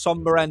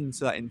somber end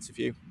to that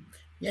interview.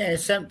 Yeah, it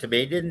seemed to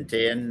be, didn't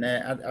he? And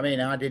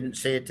I didn't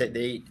see it at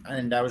the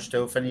end. I was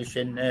still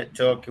finishing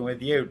talking with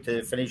you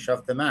to finish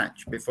off the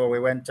match before we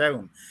went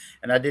home.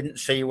 And I didn't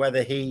see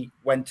whether he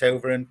went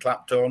over and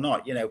clapped or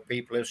not. You know,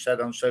 people have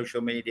said on social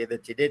media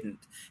that he didn't.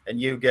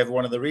 And you gave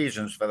one of the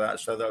reasons for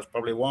that. So that's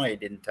probably why he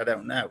didn't. I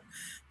don't know.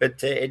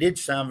 But it did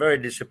sound very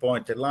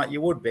disappointed, like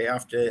you would be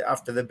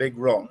after the big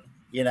run,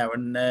 you know,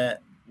 and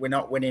we're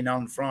not winning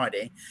on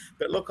Friday.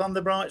 But look on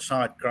the bright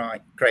side,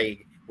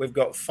 Craig. We've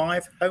got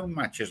 5 home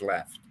matches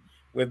left.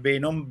 We've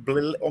been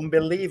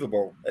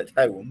unbelievable at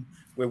home.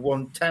 We've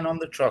won 10 on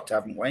the trot,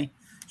 haven't we?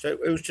 So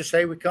who's to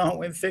say we can't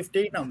win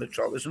 15 on the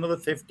trot? There's another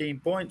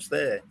 15 points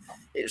there.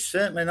 It's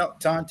certainly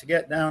not time to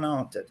get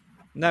downhearted.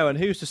 No, and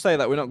who's to say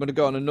that we're not going to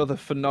go on another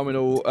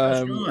phenomenal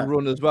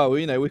run as well?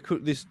 You know,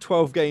 there's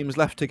 12 games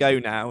left to go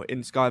now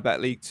in Sky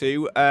Bet League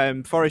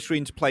 2. Forest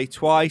Green to play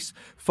twice,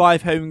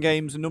 5 home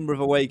games, a number of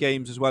away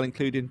games as well,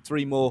 including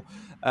 3 more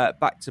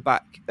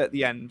back-to-back at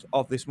the end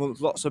of this month.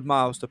 Lots of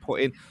miles to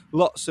put in,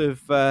 lots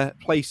of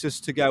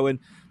places to go and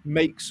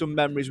make some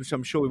memories, which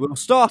I'm sure we will.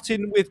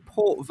 Starting with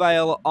Port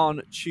Vale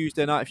on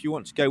Tuesday night. If you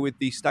want to go with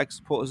the Stag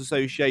Supporters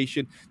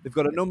Association, they've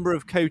got a number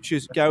of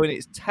coaches going.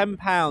 It's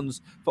 £10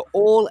 for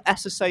all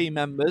SSA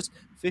members,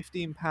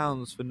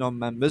 £15 for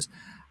non-members.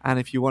 And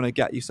if you want to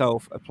get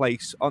yourself a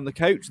place on the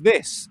coach,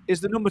 this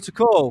is the number to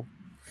call.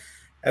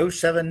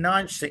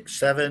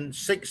 07967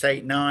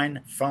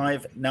 689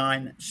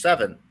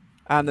 597.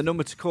 And the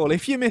number to call,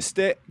 if you missed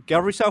it,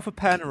 grab yourself a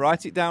pen and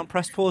write it down.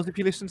 Press pause if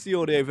you listen to the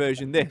audio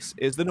version. This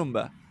is the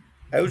number.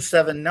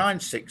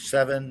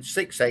 07967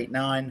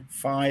 689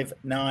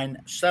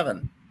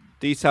 597.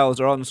 Details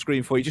are on the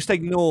screen for you. Just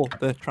ignore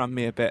the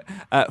Tranmere bit.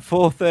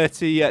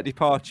 4:30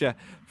 departure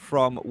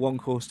from One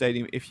Call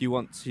Stadium if you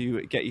want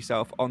to get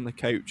yourself on the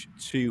coach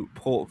to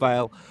Port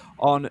Vale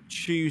on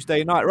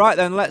Tuesday night. Right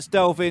then, let's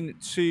delve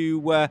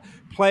into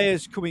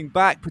players coming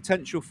back,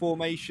 potential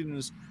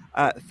formations,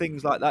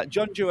 things like that.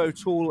 John Joe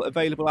O'Toole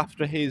available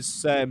after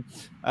his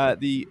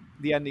the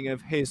ending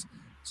of his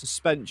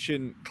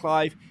suspension.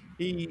 Clive,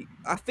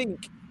 I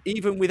think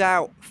even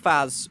without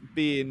Faz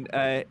being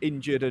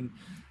injured and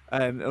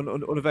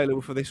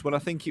unavailable for this one, I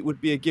think it would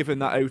be a given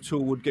that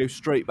O'Toole would go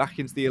straight back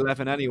into the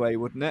 11 anyway,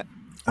 wouldn't it?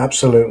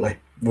 Absolutely,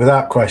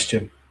 without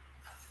question.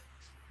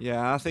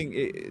 Yeah, I think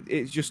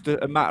it's just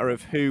a matter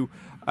of who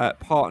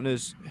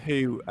partners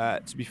who,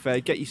 to be fair.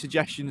 Get your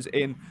suggestions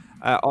in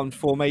on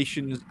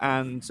formations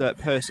and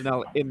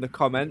personnel in the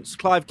comments.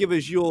 Clive, give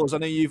us yours. I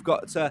know you've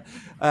got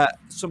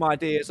some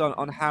ideas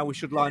on how we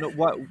should line up.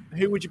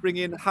 Who would you bring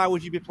in? How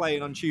would you be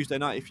playing on Tuesday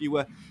night if you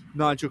were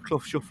Nigel Clough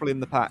shuffling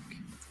the pack?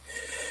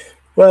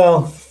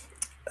 Well,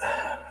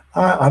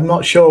 I'm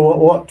not sure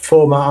what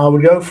format I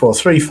would go for.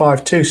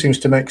 3-5-2 seems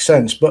to make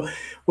sense, but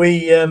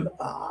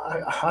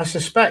I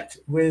suspect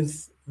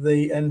with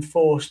the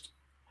enforced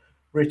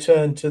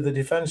return to the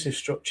defensive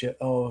structure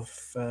of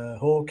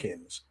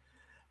Hawkins,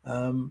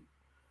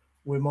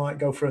 we might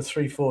go for a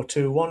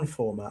 3-4-2-1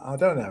 format. I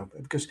don't know,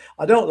 because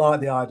I don't like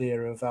the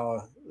idea of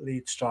our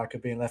lead striker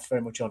being left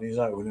very much on his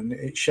own, and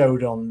it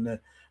showed on the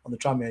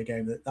Tranmere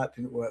game that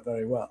didn't work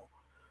very well.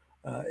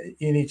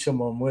 You need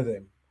someone with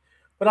him.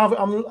 But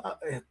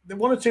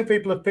one or two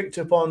people have picked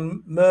up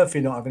on Murphy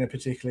not having a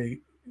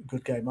particularly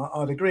good game.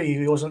 I'd agree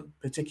he wasn't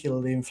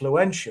particularly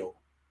influential.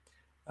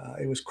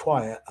 He was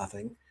quiet, I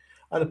think.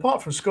 And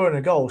apart from scoring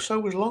a goal, so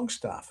was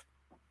Longstaff.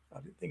 I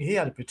didn't think he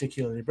had a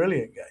particularly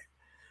brilliant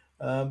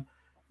game.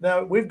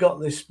 Now, we've got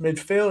this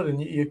midfield,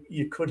 and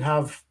you could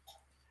have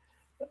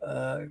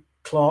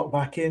Clark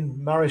back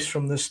in, Maris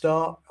from the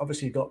start.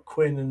 Obviously, you've got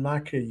Quinn and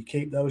Macca. You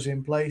keep those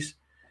in place.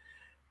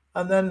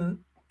 And then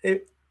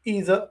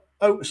either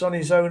Oates on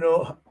his own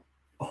or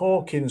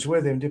Hawkins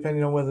with him,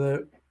 depending on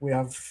whether we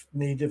have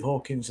need of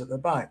Hawkins at the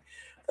back.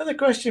 Then the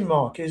question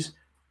mark is,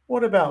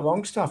 what about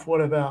Longstaff?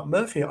 What about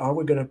Murphy? Are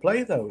we going to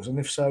play those? And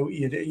if so,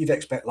 you'd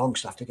expect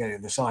Longstaff to get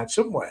in the side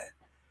somewhere,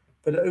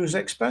 but at whose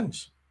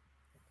expense?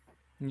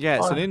 Yeah,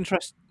 it's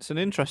an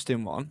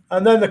interesting one.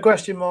 And then the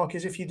question mark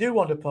is, if you do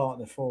want a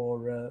partner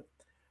for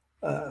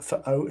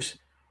Oates,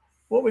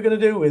 what are we going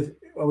to do with?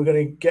 Are we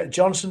going to get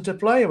Johnson to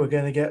play? Are we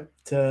going to get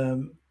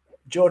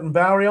Jordan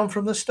Bowery on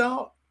from the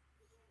start?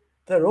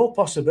 They're all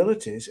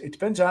possibilities. It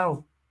depends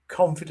how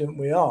confident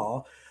we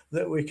are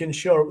that we can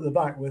shore up the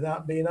back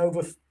without being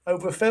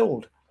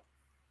overfilled.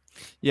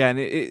 Yeah, and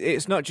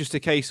it's not just a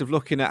case of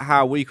looking at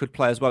how we could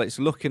play as well. It's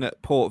looking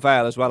at Port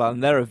Vale as well,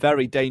 and they're a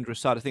very dangerous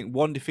side. I think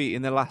one defeat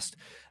in the last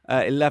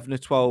 11 or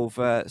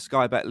 12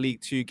 Sky Bet League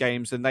 2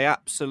 games, and they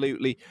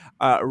absolutely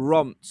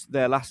romped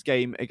their last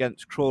game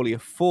against Crawley, a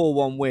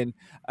 4-1 win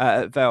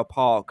at Vale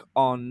Park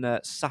on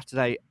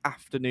Saturday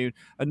afternoon.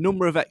 A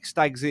number of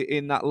ex-Stags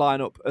in that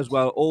lineup as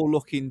well, all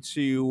looking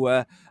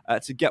to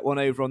get one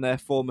over on their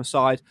former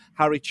side.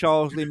 Harry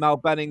Charlesley, Mal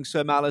Benning,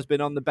 Sir Mal has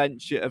been on the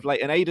bench of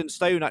late, and Aidan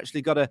Stone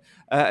actually got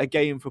a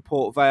game for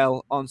Port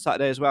Vale on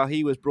Saturday as well.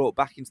 He was brought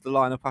back into the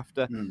lineup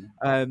after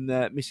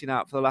missing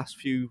out for the last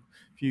few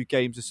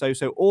games or so.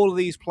 So all of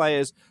these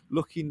players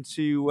looking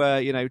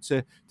to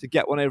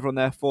get one over on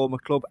their former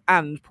club,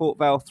 and Port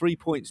Vale 3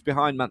 points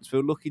behind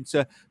Mansfield, looking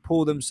to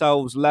pull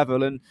themselves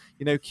level and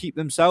keep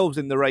themselves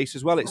in the race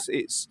as well.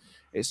 It's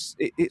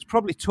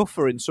probably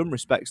tougher in some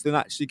respects than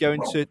actually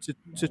going to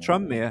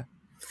Tranmere.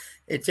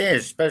 It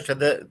is,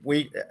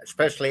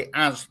 especially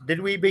as did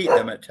we beat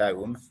them at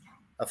home?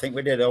 I think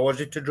we did, or was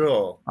it a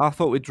draw? I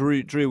thought we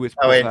drew with.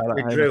 We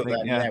drew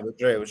then. Yeah, we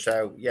drew.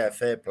 So yeah,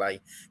 fair play.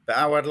 But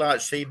I would like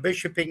to see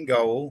Bishop in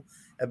goal,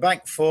 a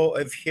back four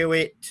of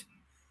Hewitt,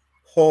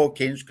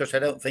 Hawkins, because I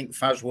don't think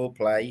Faz will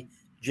play,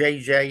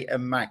 JJ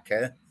and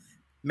Macca.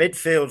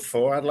 Midfield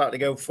four, I'd like to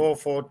go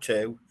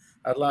 4-4-2.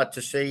 I'd like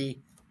to see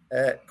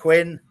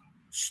Quinn,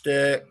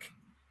 Stirk,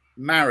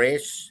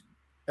 Maris,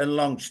 and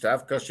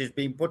Longstaff, because he's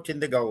been putting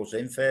the goals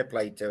in. Fair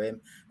play to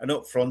him. And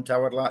up front, I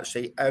would like to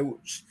see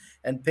Oates,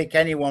 and pick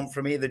anyone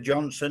from either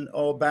Johnson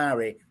or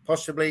Barry.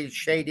 Possibly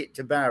shade it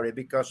to Barry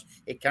because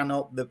it can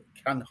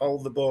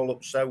hold the ball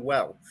up so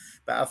well.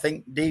 But I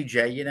think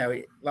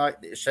DJ, like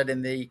it said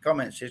in the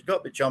comments, he's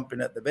got to be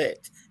chomping at the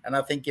bit. And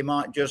I think he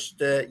might just,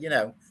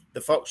 the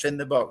fox in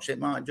the box. It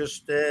might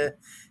just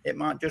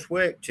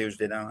work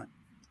Tuesday night.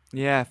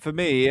 Yeah, for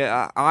me,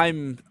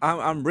 I'm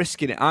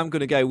risking it. I'm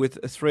going to go with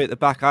a 3 at the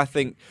back. I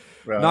think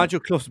Nigel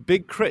Clough's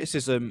big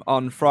criticism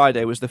on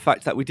Friday was the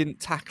fact that we didn't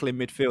tackle in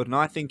midfield, and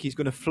I think he's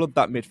going to flood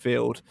that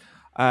midfield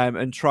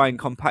and try and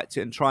compact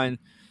it and try and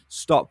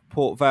stop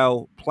Port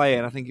Vale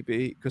playing. I think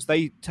because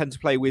they tend to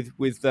play with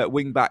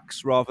wing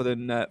backs rather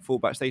than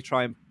fullbacks. They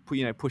try and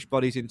push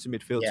bodies into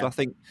midfield. Yeah. So I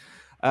think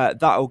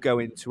that'll go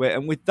into it.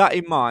 And with that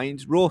in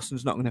mind,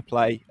 Rawson's not going to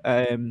play.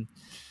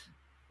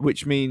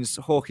 Which means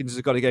Hawkins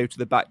has got to go to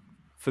the back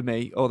for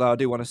me, although I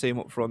do want to see him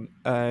up front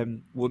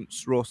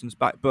once Rawson's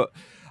back. But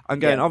I'm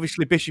going,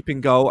 obviously, Bishop in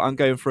goal. I'm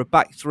going for a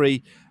back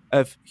three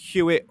of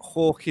Hewitt,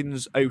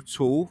 Hawkins,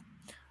 O'Toole.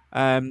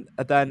 And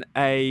then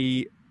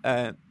a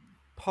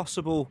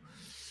possible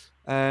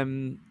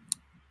midfield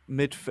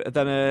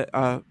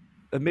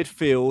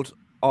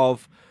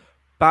of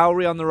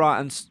Bowery on the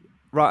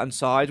right-hand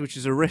side, which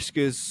is a risk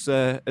as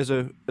a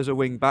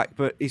wing back,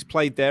 but he's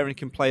played there and he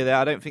can play there.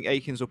 I don't think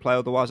Akins will play,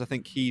 otherwise I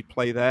think he'd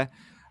play there.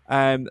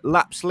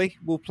 Lapsley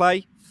will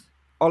play.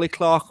 Ollie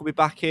Clark will be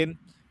back in.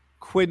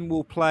 Quinn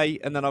will play,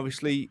 and then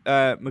obviously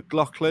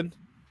McLaughlin.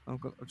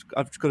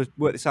 I've just got to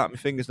work this out with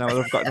my fingers now.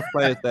 I've got enough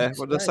players there.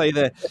 What did I say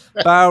there?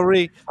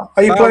 Bowery.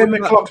 Are you playing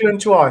McLaughlin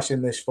twice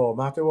in this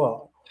format or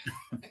what?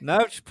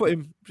 No, just put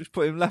him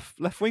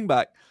left wing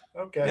back.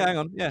 Okay. Yeah, hang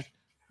on. Yeah.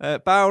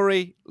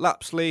 Bowery,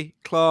 Lapsley,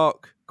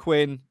 Clark,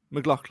 Quinn,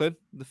 McLaughlin,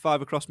 the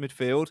 5 across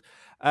midfield.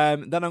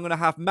 Then I'm going to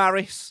have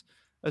Maris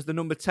as the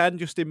number 10,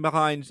 just in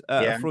behind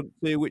a front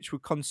two, which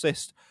would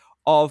consist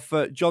of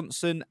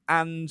Johnson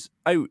and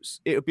Oates.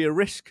 It would be a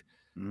risk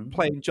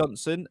playing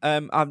Johnson.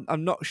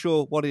 I'm not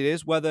sure what it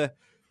is, whether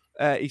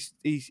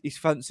he's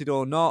fancied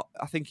or not.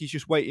 I think he's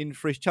just waiting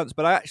for his chance.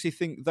 But I actually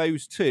think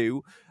those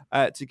two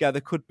together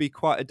could be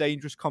quite a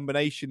dangerous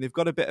combination. They've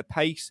got a bit of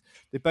pace.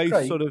 They both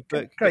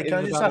Craig, can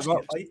I just ask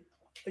you,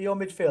 are your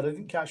midfield? I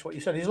didn't catch what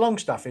you said. Is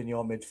Longstaff in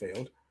your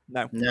midfield?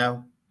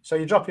 No. So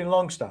you're dropping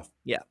Longstaff?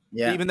 Yeah.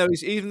 Even though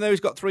he's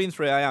got 3 and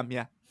 3, I am.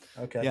 Yeah.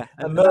 Okay. Yeah.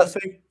 And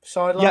Murphy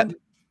sideline?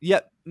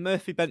 Yep,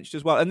 Murphy benched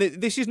as well. And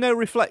this is no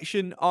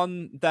reflection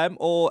on them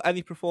or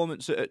any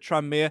performance at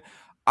Tranmere.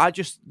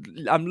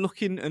 I'm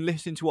looking and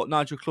listening to what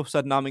Nigel Clough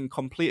said, and I'm in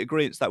complete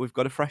agreement that we've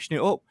got to freshen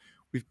it up.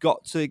 We've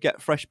got to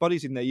get fresh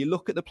bodies in there. You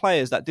look at the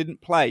players that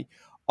didn't play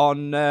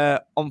on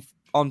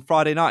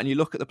Friday night, and you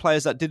look at the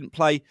players that didn't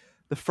play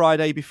the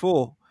Friday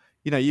before.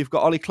 You've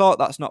got Ollie Clark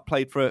that's not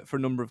played for a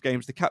number of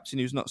games, the captain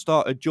who's not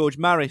started, George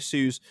Maris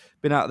who's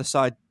been out of the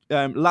side,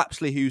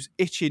 Lapsley who's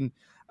itching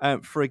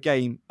for a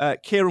game.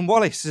 Kieran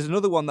Wallace is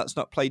another one that's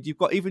not played. You've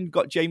even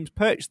got James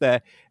Perch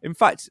there. In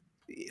fact,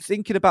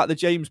 thinking about the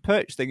James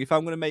Perch thing, if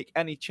I'm going to make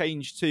any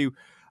change to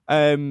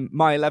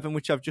my 11,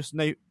 which I've just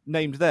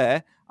named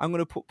there, I'm going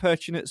to put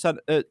Perch in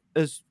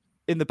as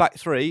in the back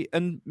three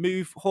and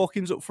move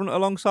Hawkins up front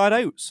alongside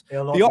Oates.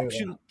 The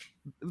option,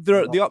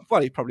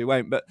 well, he probably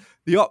won't, but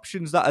the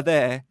options that are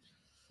there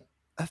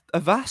are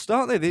vast,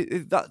 aren't they?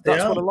 That's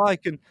what I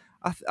like, and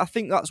I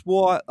think that's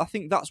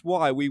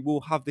why we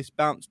will have this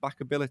bounce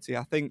back ability.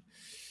 I think,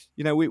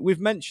 we've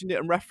mentioned it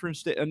and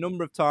referenced it a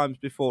number of times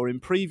before. In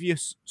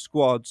previous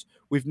squads,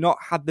 we've not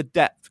had the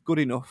depth good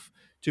enough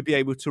to be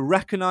able to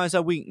recognise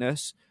our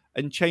weakness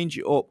and change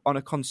it up on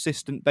a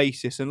consistent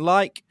basis. And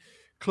like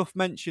Clough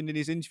mentioned in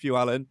his interview,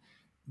 Alan,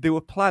 they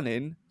were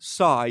planning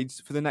sides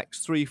for the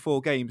next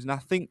 3-4 games, and I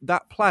think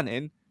that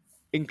planning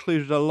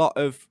included a lot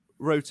of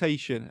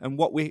rotation. And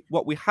what we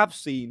have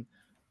seen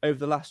over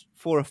the last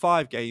 4 or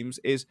 5 games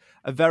is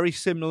a very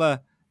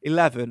similar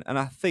 11, and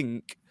I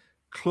think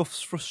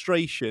Clough's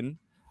frustration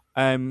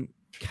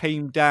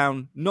came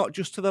down not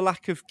just to the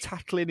lack of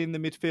tackling in the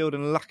midfield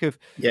and a lack of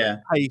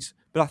pace,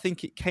 but I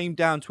think it came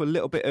down to a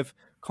little bit of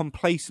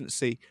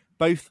complacency,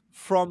 both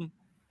from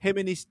him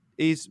and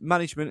his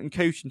management and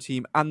coaching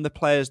team and the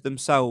players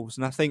themselves.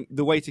 And I think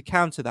the way to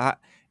counter that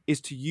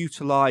is to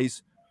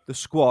utilise the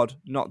squad,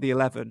 not the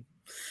 11.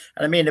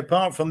 And I mean,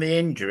 apart from the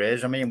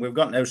injuries, we've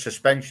got no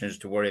suspensions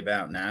to worry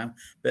about now.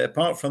 But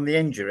apart from the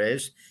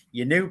injuries,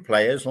 your new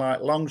players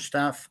like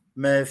Longstaff,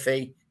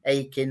 Murphy,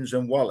 Akins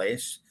and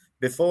Wallace,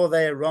 before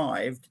they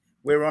arrived,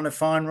 we were on a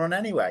fine run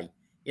anyway.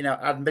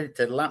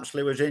 Admitted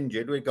Lapsley was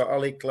injured. We've got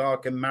Ollie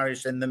Clark and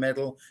Maris in the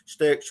middle.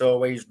 Sturck's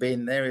always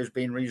been there. He's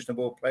been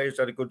reasonable players,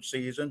 had a good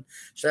season.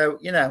 So,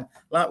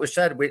 like we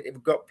said,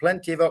 we've got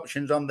plenty of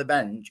options on the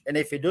bench. And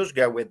if he does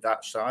go with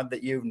that side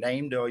that you've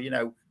named or,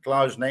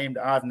 Clive's named,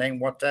 I've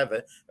named,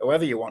 whatever,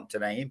 whoever you want to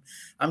name,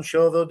 I'm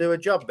sure they'll do a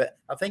job. But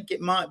I think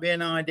it might be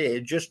an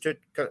idea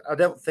I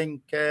don't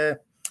think...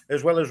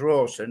 as well as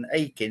Rawson,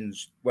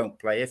 Akins won't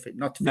play he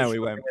won't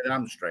with an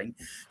hamstring.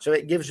 So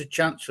it gives a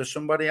chance for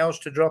somebody else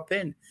to drop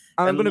in.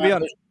 I'm going to be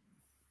honest.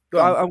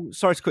 I'm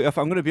sorry to cut you off.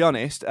 I'm going to be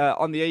honest.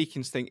 On the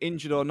Akins thing,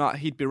 injured or not,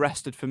 he'd be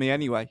rested for me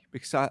anyway,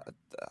 because I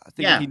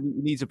think he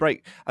needs a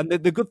break. And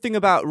the good thing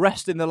about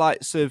resting the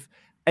likes of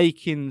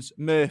Akins,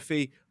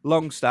 Murphy,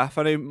 Longstaff,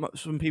 I know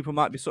some people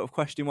might be sort of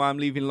questioning why I'm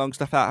leaving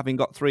Longstaff out, having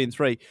got 3 and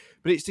 3,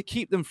 but it's to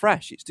keep them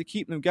fresh. It's to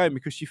keep them going,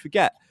 because you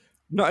forget,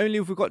 not only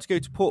have we got to go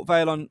to Port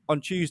Vale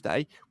on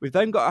Tuesday, we've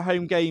then got a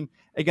home game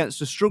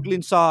against a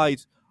struggling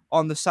side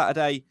on the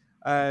Saturday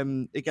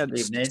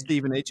against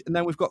Stevenage. And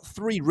then we've got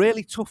 3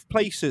 really tough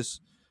places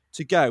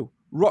to go.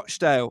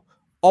 Rochdale,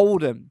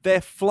 Oldham.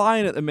 They're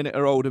flying at the minute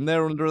at Oldham.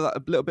 They're under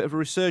a little bit of a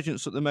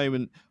resurgence at the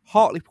moment.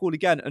 Hartlepool,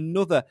 again,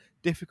 another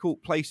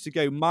difficult place to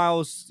go.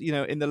 Miles,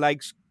 in the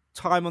legs,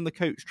 time on the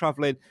coach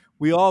travelling.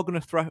 We are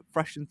going to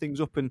freshen things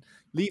up, and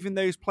leaving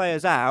those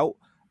players out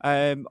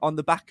on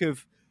the back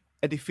of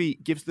a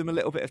defeat gives them a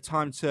little bit of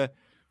time to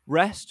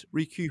rest,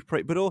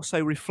 recuperate, but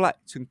also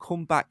reflect and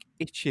come back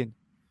itching,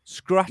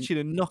 scratching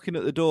and knocking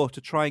at the door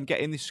to try and get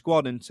in this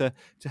squad and to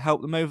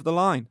help them over the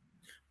line.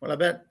 Well,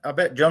 I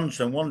bet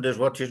Johnson wonders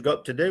what he's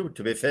got to do,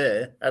 to be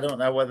fair. I don't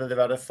know whether they've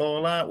had a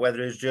fallout,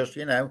 whether it's just,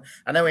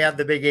 I know he had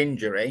the big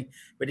injury,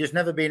 but he's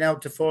never been able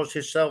to force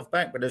himself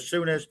back. But as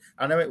soon as,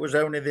 I know it was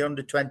only the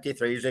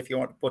under-23s, if you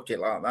want to put it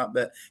like that,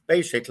 but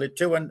basically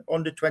 2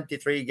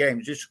 under-23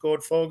 games, he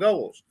scored 4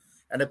 goals.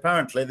 And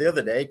apparently the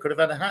other day he could have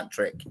had a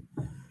hat-trick.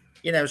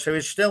 So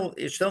he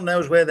still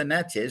knows where the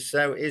net is.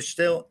 So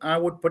I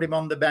would put him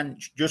on the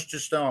bench just to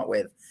start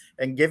with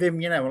and give him,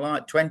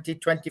 like 20,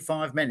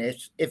 25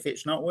 minutes if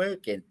it's not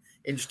working,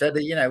 instead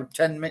of,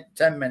 10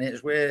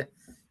 minutes where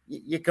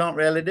you can't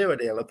really do a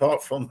deal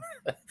apart from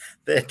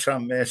their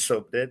Tranmere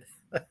sub did.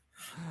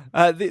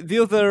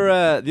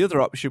 The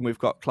other option we've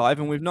got, Clive,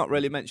 and we've not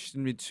really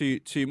mentioned him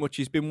too much.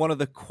 He's been one of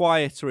the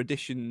quieter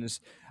additions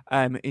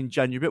in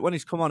January, but when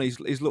he's come on,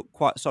 he's looked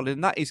quite solid,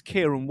 and that is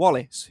Kieran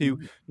Wallace, who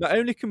not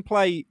only can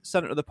play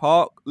centre of the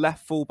park,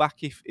 left full back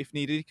if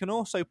needed, he can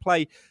also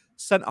play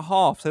centre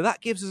half. So that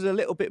gives us a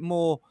little bit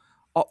more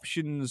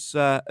options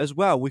as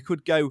well. We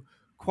could go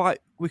quite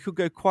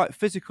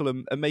physical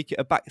and make it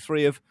a back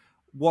 3 of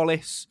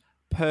Wallace,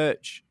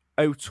 Perch,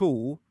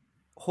 O'Toole,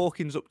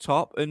 Hawkins up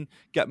top, and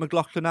get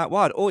McLaughlin out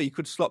wide. Or you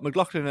could slot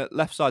McLaughlin at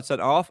left side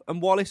centre half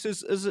and Wallace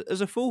as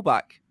a full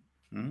back.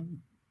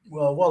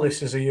 Well,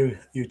 Wallace is a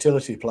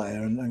utility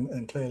player,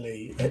 and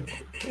clearly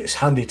it's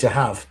handy to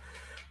have.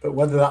 But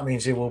whether that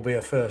means he will be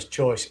a first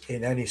choice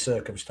in any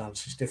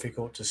circumstance is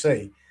difficult to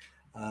see.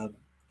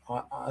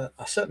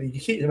 I certainly, you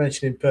keep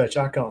mentioning Perch.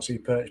 I can't see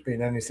Perch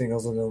being anything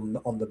other than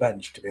on the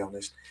bench, to be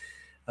honest.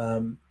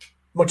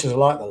 Much as I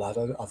like the lad,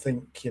 I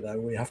think,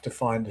 we have to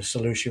find a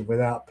solution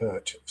without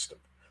Perch and stuff.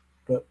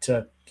 But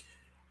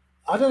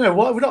I don't know.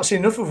 We've not seen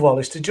enough of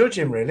Wallace to judge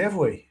him, really, have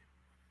we?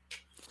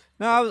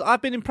 No,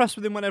 I've been impressed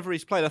with him whenever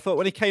he's played. I thought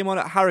when he came on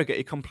at Harrogate,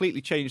 he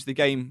completely changed the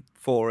game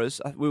for us.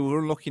 We were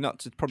unlucky not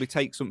to probably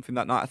take something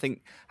that night. I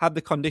think had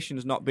the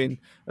conditions not been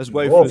as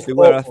woeful as they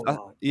were,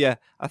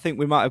 I think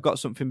we might have got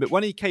something. But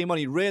when he came on,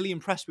 he really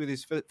impressed with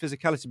his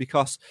physicality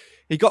because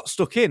he got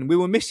stuck in. We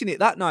were missing it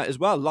that night as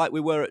well, like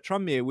we were at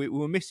Tranmere. We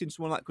were missing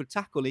someone that could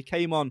tackle. He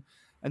came on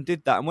and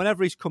did that. And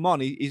whenever he's come on,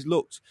 he's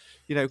looked,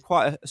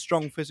 quite a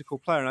strong physical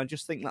player. And I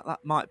just think that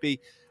might be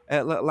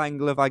a little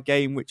angle of our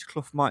game which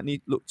Clough might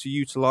look to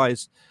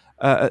utilise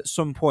at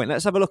some point.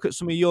 Let's have a look at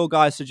some of your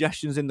guys'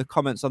 suggestions in the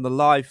comments on the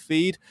live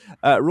feed.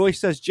 Roy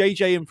says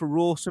JJ in for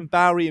Rawson,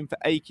 Bowery in for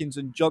Akins,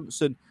 and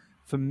Johnson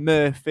for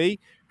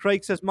Murphy.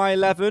 Craig says my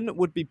 11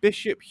 would be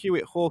Bishop,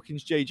 Hewitt,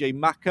 Hawkins, JJ,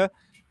 Macca,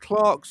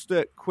 Clark,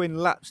 Sturt, Quinn,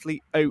 Lapsley,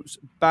 Oates,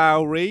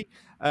 Bowery.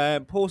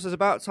 Paul says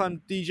about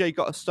time DJ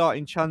got a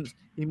starting chance.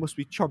 He must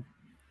be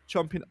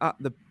chomping at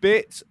the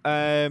bit.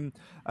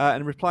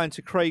 And replying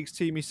to Craig's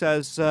team, he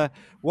says,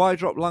 why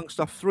drop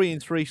Longstaff 3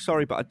 and 3?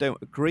 Sorry, but I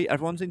don't agree.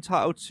 Everyone's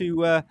entitled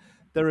to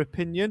their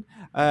opinion.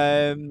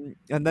 And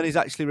then he's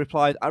actually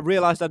replied, I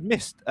realised I'd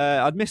missed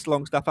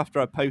Longstaff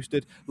after I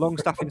posted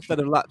Longstaff instead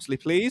of Lapsley,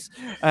 please.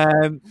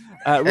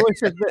 Roy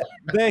says that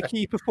their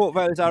keeper, Port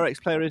Vale, is our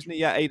ex-player, isn't he?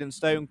 Yeah, Aidan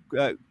Stone.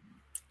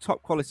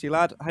 Top quality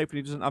lad. Hoping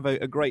he doesn't have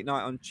a great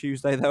night on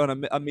Tuesday, though,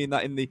 and I mean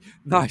that in the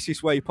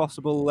nicest way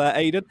possible,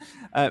 Aidan.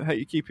 Hope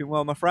you're keeping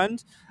well, my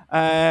friend.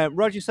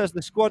 Roger says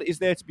the squad is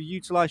there to be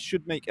utilised,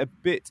 should make a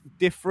bit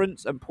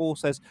difference. And Paul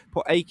says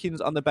put Akins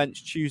on the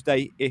bench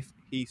Tuesday if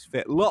he's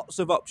fit. Lots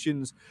of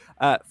options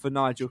for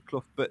Nigel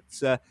Clough, but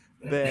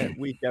there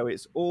we go.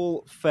 It's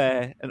all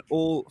fair and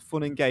all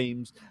fun and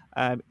games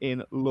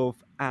in love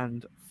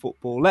and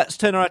football. Let's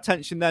turn our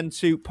attention then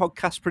to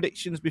podcast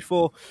predictions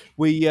before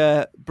we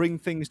bring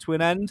things to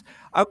an end.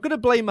 I'm going to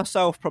blame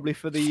myself probably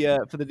for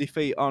the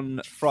defeat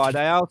on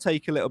Friday. I'll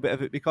take a little bit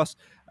of it because,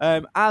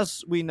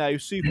 as we know,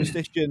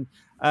 superstition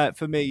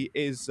for me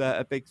is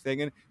a big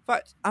thing. And in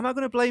fact, am I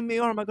going to blame me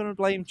or am I going to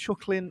blame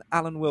chuckling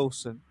Alan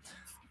Wilson?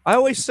 I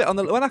always sit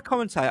when I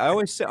commentate, I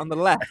always sit on the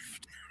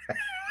left.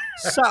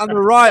 Sat on the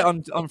right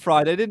on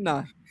Friday, didn't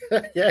I?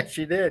 Yes,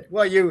 you did.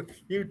 Well, you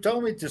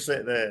told me to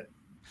sit there.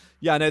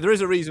 Yeah, no, there is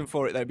a reason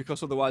for it though,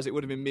 because otherwise it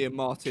would have been me and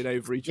Martin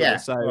over each other.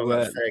 So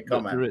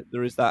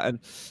there is that,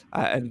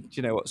 and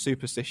you know what,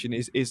 superstition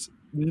is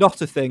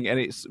not a thing, and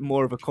it's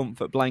more of a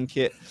comfort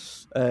blanket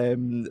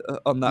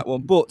on that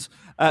one. But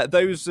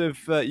those of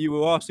you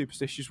who are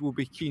superstitious will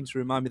be keen to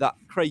remind me that,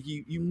 Craig,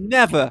 you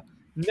never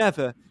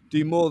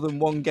do more than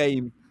one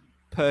game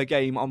per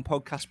game on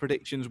podcast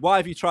predictions. Why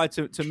have you tried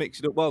to mix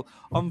it up? Well,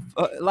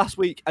 last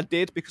week I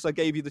did, because I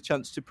gave you the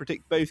chance to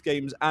predict both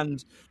games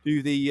and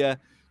do the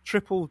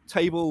triple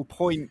table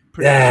point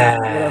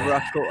prediction, whatever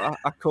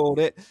I called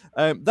it.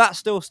 That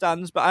still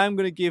stands, but I am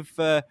going to give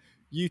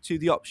you two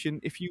the option,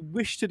 if you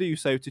wish to do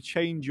so, to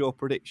change your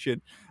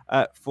prediction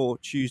for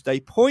Tuesday.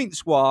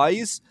 Points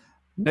wise,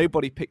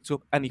 nobody picked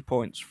up any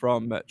points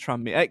from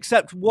Tranmere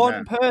except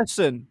one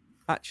person.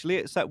 Actually,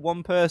 except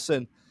one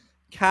person.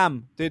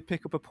 Cam did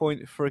pick up a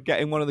point for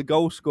getting one of the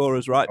goal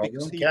scorers right,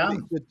 because he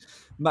predicted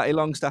Matty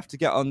Longstaff to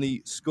get on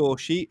the score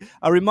sheet.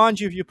 I remind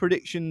you of your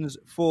predictions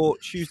for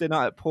Tuesday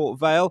night at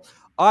Port Vale.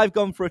 I've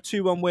gone for a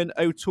 2-1 win,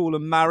 O'Toole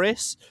and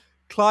Maris.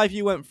 Clive,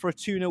 you went for a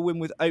 2-0 win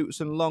with Oates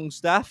and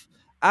Longstaff.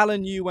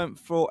 Alan, you went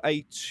for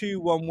a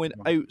 2-1 win,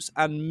 Oates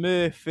and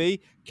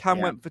Murphy. Cam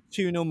went for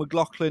 2-0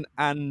 McLaughlin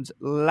and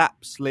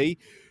Lapsley.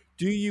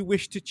 Do you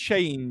wish to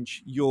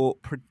change your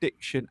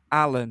prediction,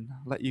 Alan?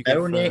 I'll let you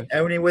go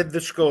only with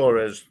the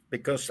scorers,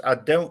 because I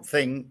don't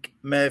think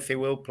Murphy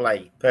will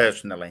play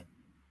personally.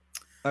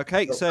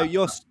 Okay, so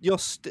you're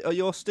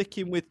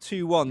sticking with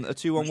 2-1, a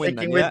 2-1 win.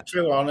 Sticking with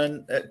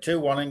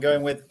 2-1 and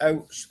going with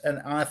Oates, and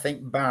I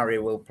think Barry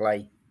will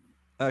play.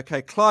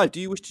 Okay, Clive, do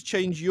you wish to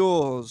change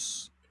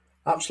yours?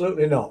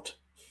 Absolutely not.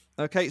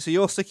 Okay, so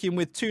you're sticking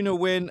with 2-0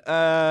 win,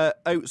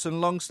 Oates and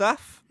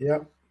Longstaff.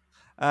 Yep.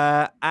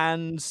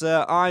 And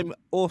I'm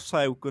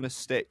also going to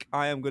stick.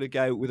 I am going to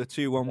go with a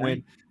 2-1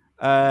 win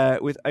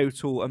with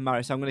O'Toole and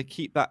Maris. I'm going to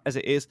keep that as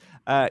it is.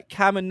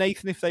 Cam and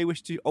Nathan, if they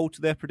wish to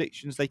alter their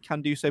predictions, they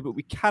can do so, but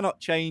we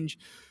cannot change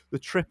the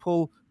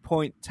triple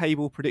point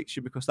table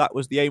prediction, because that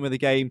was the aim of the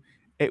game.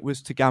 It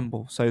was to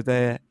gamble. So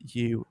there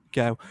you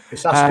go.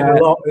 It's asking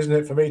a lot, isn't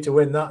it, for me to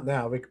win that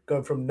now? We're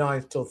going from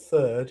 9th till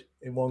 3rd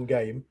in one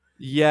game.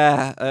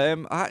 Yeah.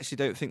 I actually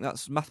don't think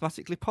that's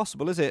mathematically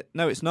possible, is it?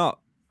 No, it's not.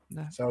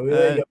 No. So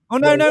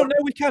no,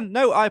 we can.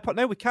 No,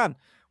 we can.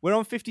 We're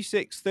on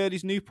 56. Third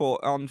is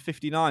Newport on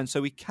 59, so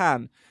we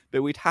can.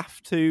 But we'd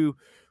have to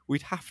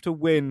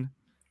win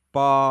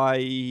by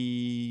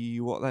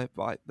what they're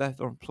by. They're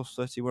on plus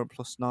 30. We're on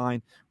plus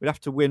 9. We'd have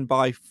to win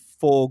by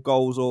 4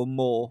 goals or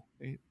more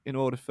in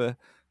order for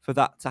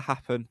that to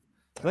happen.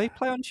 Do they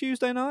play on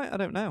Tuesday night? I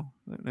don't know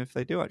if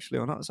they do actually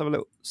or not. Let's have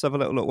a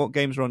little look. What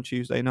games are on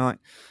Tuesday night?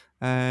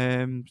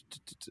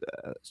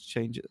 Let's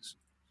change it. Let's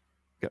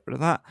get rid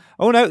of that.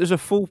 Oh no, there's a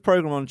full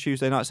program on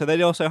Tuesday night, so they'd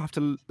have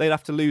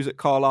to lose at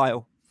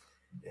Carlisle.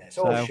 Yeah, it's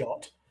all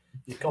shot.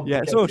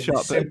 Yeah, it's all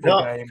shot. But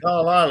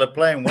Carlisle are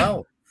playing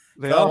well.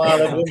 Carlisle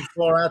have won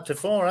 4 out of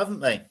 4, haven't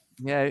they?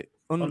 Yeah,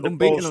 under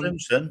Paul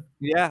Simpson.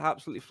 Yeah,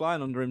 absolutely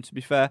flying under him, to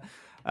be fair.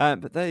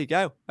 But there you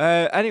go.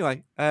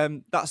 Anyway,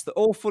 that's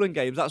all fun and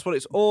games. That's what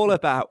it's all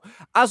about.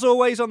 As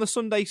always, on the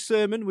Sunday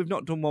sermon, we've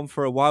not done one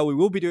for a while. We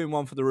will be doing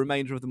one for the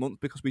remainder of the month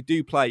because we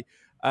do play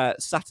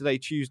Saturday,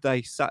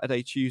 Tuesday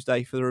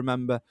for the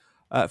remainder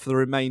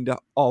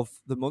of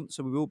the month.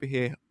 So we will be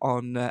here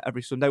on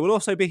every Sunday. We'll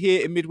also be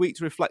here in midweek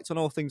to reflect on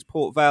all things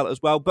Port Vale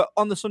as well. But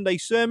on the Sunday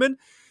sermon,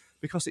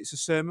 because it's a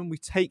sermon, we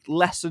take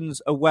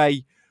lessons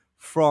away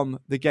from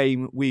the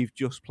game we've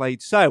just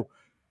played. So,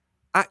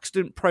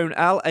 Accident Prone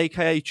Al,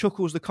 aka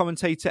Chuckles the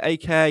commentator,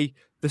 aka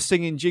the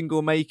singing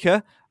jingle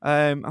maker.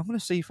 I'm going to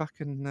see if I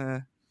can.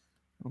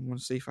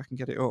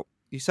 Get it up.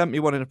 You sent me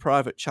one in a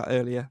private chat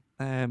earlier.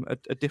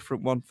 A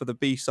different one for the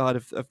B side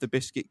of the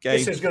biscuit game.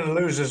 This is going to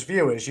lose us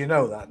viewers. You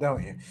know that,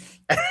 don't you?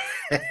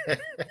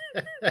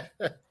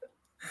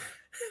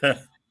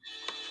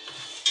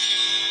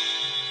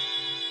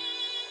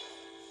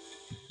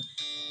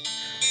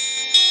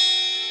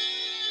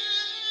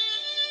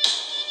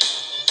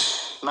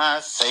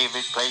 My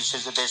favourite place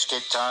is the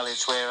biscuit tile,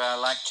 it's where I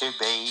like to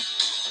be.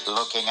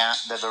 Looking at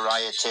the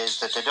varieties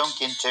that are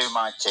dunk into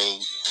my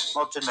tea.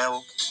 Mutton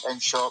milk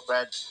and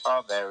shortbread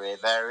are very,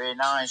 very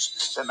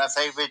nice. But my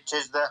favourite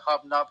is the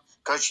hobnob,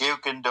 'cause you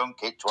can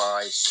dunk it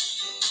twice.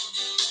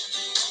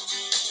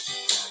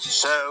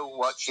 So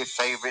what's your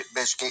favourite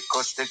biscuit,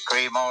 custard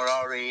cream or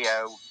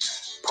Oreo?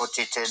 Put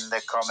it in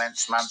the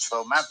comments,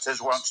 Mansfield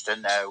Matters wants to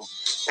know.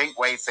 Pink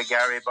wafer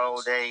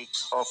Garibaldi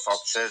or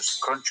Fox's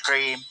Crunch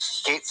Cream.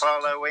 Keep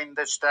following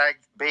the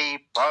Stags, be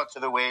part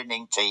of the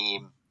winning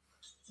team.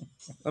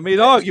 I mean,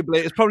 arguably,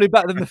 it's probably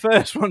better than the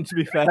first one, to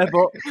be fair,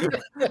 but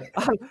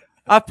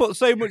I put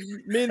so much.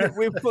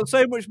 We've put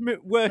so much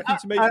work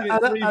into making it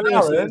 3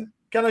 verses. Alan,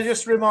 can I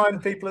just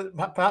remind people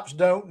that perhaps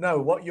don't know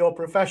what your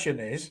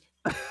profession is?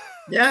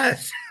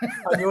 Yes.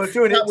 And you were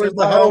doing that it was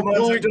the whole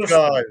point,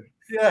 guys.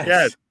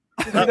 Yes.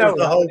 That was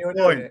the whole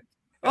point.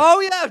 Oh,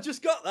 yeah, I've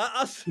just got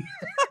that.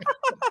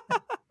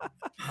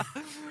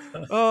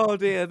 Oh,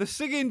 dear. The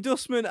singing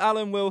dustman,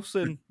 Alan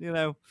Wilson. You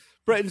know,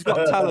 Britain's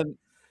Got Talent.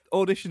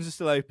 Auditions are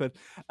still open.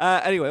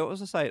 Anyway, what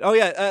was I saying? Oh,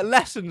 yeah,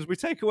 lessons. We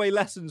take away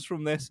lessons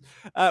from this.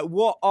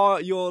 What are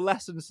your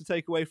lessons to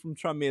take away from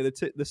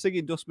Tranmere, the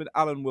singing dustman,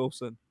 Alan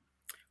Wilson?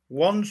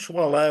 One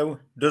swallow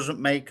doesn't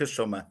make a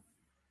summer.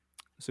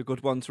 It's a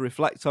good one to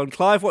reflect on.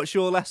 Clive, what's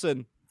your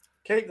lesson?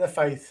 Keep the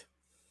faith.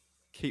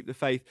 Keep the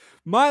faith.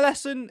 My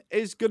lesson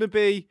is going to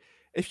be,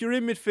 if you're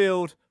in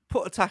midfield,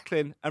 put a tackle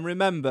in and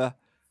remember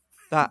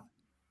that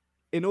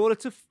in order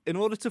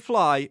to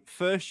fly,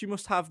 first you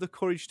must have the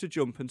courage to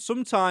jump. And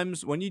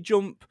sometimes when you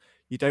jump,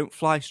 you don't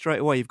fly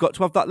straight away. You've got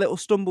to have that little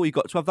stumble. You've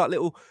got to have that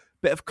little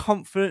bit of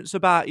confidence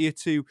about you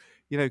to,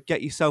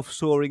 get yourself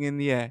soaring in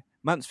the air.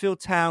 Mansfield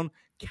Town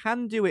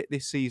can do it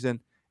this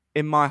season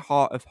in my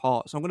heart of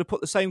hearts. I'm going to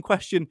put the same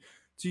question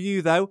to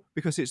you, though,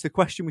 because it's the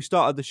question we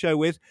started the show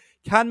with.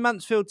 Can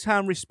Mansfield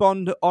Town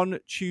respond on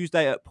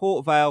Tuesday at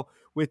Port Vale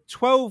with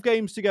 12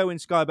 games to go in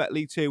Sky Bet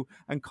League 2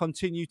 and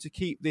continue to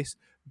keep this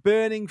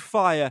burning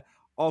fire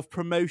of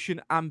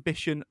promotion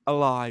ambition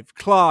alive?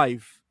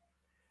 Clive.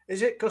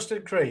 Is it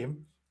custard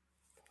cream?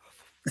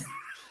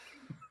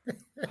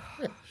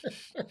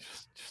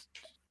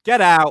 Get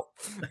out.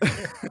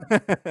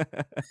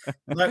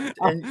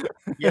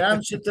 Your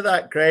answer to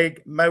that,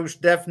 Craig,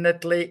 most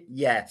definitely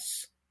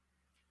yes.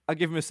 I'll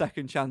give him a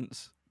second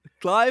chance.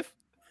 Clive?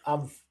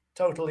 I'm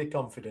totally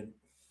confident.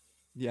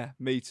 Yeah,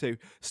 me too.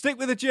 Stick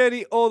with the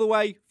journey all the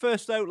way.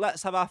 First, though,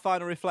 let's have our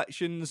final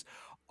reflections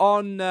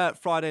on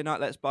Friday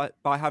night. Let's by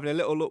having a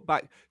little look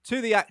back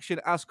to the action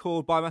as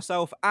called by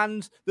myself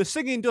and the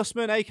singing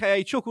dustman,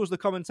 a.k.a. Chuckles, the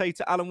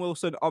commentator, Alan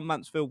Wilson on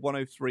Mansfield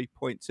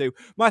 103.2.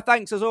 My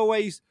thanks, as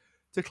always,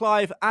 to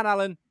Clive and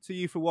Alan, to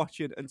you for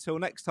watching. Until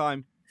next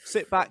time,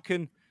 sit back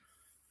and,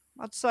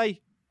 I'd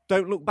say,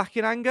 don't look back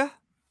in anger.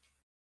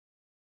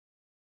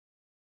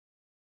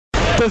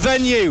 The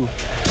venue,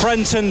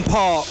 Prenton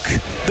Park.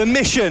 The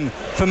mission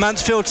for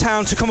Mansfield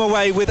Town to come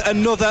away with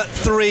another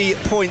 3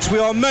 points. We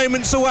are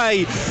moments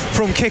away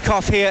from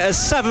kick-off here as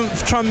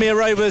 7th Tranmere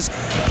Rovers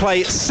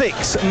play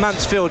 6th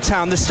Mansfield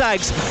Town. The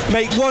Stags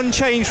make one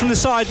change from the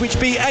side which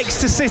beat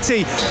Exeter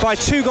City by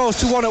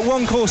 2-1 at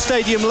One Call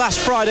Stadium last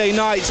Friday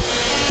night.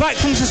 Back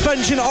from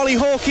suspension, Ollie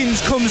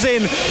Hawkins comes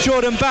in.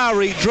 Jordan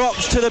Bowery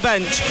drops to the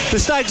bench. The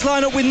Stags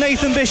line up with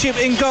Nathan Bishop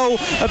in goal.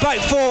 A back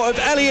four of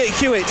Elliot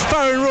Hewitt,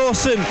 Farron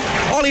Rawson,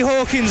 Ollie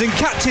Hawkins and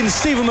captain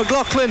Stephen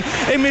McLaughlin.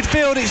 In in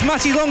midfield, it's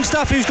Matty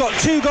Longstaff, who's got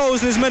 2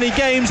 goals in as many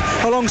games,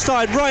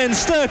 alongside Ryan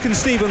Stirk and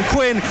Stephen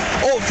Quinn.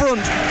 Up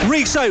front,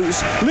 Rhys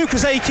Oates,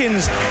 Lucas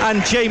Akins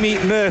and Jamie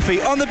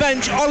Murphy. On the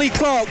bench, Ollie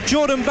Clark,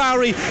 Jordan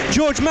Bowery,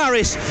 George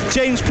Maris,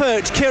 James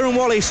Perch, Kieran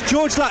Wallace,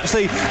 George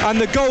Lapsley and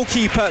the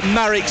goalkeeper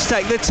Marek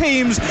Steck. The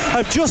teams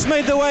have just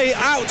made their way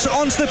out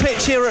onto the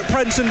pitch here at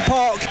Prenton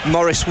Park.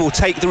 Morris will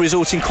take the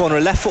resulting corner.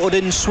 A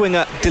left-footed in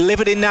swinger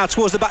delivered in now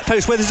towards the back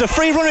post where there's a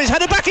free runner. It's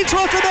headed back into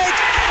Otterbeck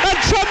and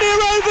Tranmere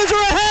Rovers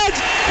are ahead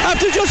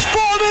after just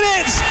 4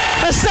 minutes.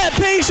 A set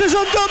piece has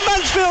undone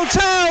Mansfield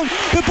Town.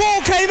 The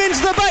ball came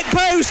into the back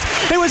post.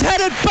 It was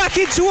headed back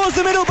in towards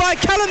the middle by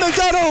Callum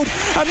MacDonald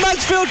and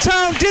Mansfield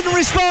Town didn't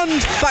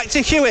respond. Back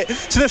to Hewitt,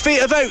 to the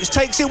feet of Oates,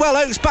 takes it well.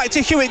 Oates back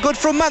to Hewitt, good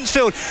from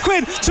Mansfield.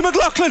 Quinn to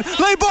McLaughlin,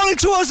 low balling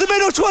towards the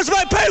middle, towards the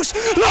back post.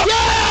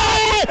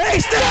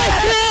 It's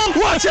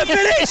there! What a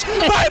finish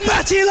by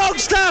Matty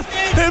Longstaff,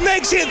 who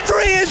makes it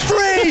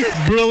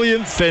 3-3.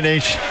 Brilliant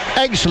finish,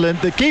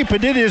 excellent. The keeper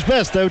did his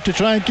best though to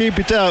try and keep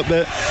it out,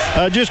 but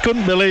I just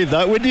couldn't believe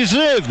that. We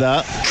deserved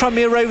that.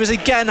 Tranmere Rovers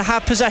again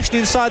have possession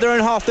inside their own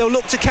half. They'll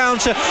look to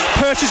counter.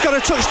 Perch has got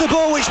to touch the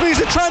ball, which means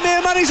that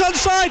Tranmere man is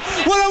onside.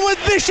 Well on with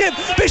Bishop.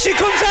 Bishop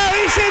comes out.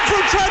 He's in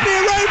from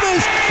Tranmere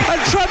Rovers, and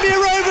Tranmere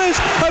Rovers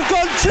have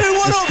gone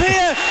 2-1 up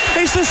here.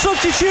 It's the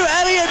substitute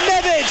Elliot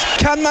Nevitt.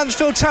 Can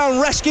Mansfield Town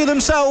rescue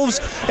themselves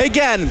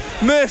again?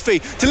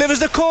 Murphy delivers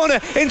the corner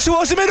in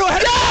towards the middle.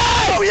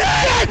 Oh yeah!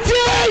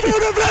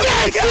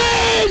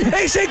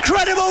 It's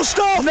incredible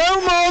stuff.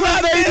 No more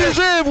than they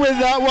deserve with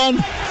that one.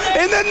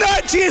 In the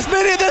 90th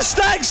minute, the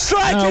Stags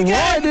strike again.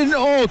 Why didn't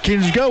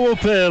Hawkins go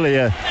up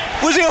earlier?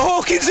 Was it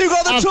Hawkins who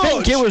got the touch? I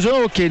think it was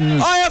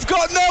Hawkins. I have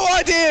got no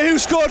idea who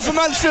scored for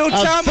Mansfield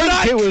Town, but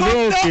I could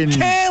not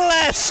care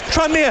less.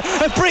 Tranmere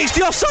have breached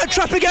the offside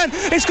trap again.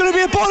 It's going to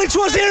be a ball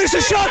towards the area. It's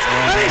a shot,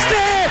 and it's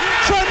there.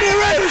 Tranmere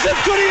Rovers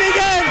have done it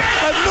again.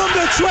 And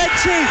number 20,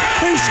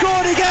 who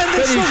scored again,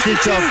 the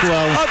substitute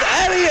of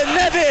Elliot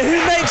Nevitt, who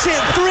makes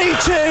it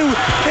 3-2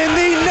 in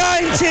the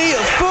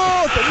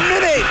 94th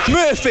minute.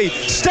 Murphy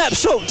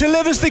steps up,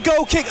 delivers the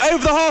goal kick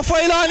over the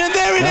halfway line, and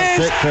there it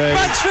is.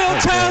 Mansfield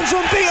Town's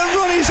unbeaten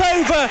run is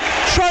over.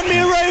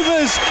 Tranmere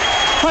Rovers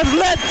have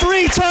led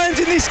 3 times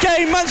in this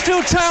game.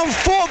 Mansfield Town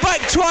fought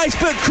back twice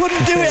but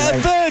couldn't do it a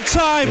third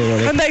time,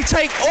 and they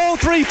take all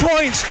 3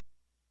 points.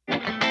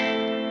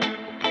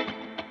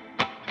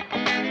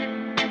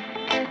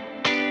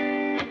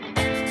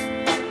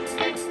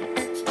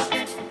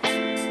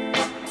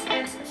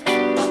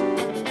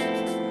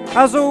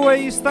 As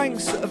always,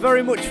 thanks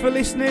very much for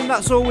listening.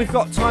 That's all we've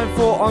got time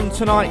for on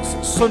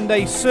tonight's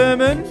Sunday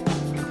sermon.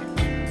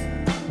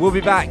 We'll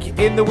be back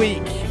in the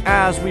week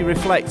as we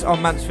reflect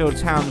on Mansfield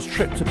Town's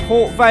trip to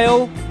Port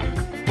Vale,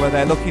 where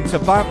they're looking to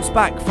bounce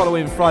back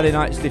following Friday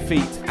night's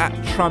defeat at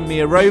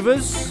Tranmere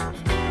Rovers.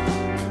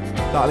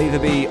 That'll either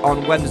be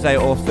on Wednesday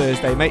or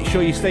Thursday. Make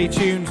sure you stay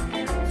tuned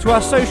to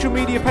our social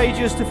media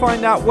pages to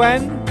find out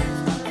when.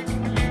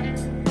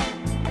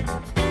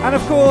 And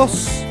of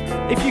course,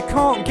 if you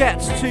can't get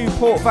to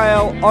Port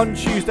Vale on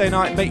Tuesday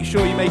night, make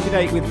sure you make a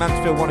date with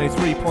Mansfield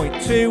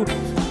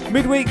 103.2.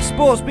 Midweek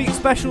Sports Beat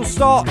special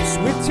starts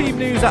with team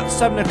news at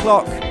 7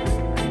 o'clock.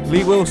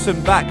 Lee Wilson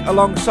back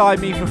alongside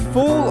me for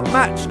full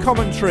match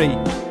commentary,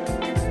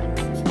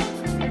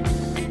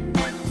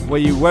 where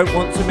you won't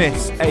want to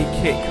miss a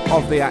kick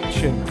of the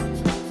action.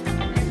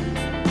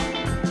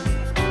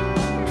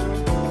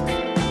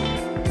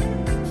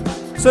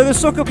 So the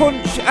sucker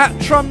punch at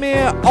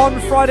Tranmere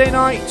on Friday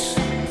night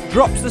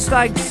drops the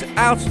Stags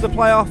out of the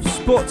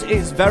playoffs, but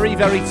it's very,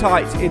 very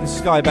tight in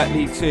Sky Bet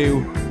League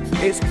 2.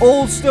 It's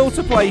all still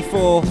to play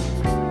for,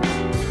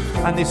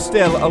 and there's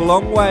still a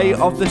long way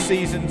of the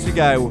season to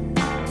go.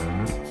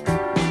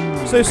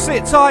 So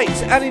sit tight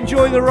and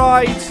enjoy the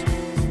ride,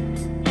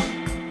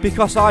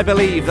 because I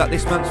believe that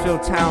this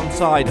Mansfield Town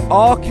side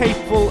are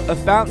capable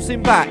of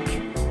bouncing back,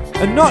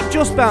 and not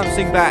just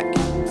bouncing back,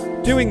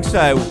 doing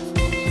so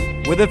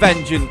with a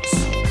vengeance.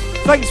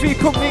 Thanks for your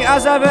company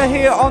as ever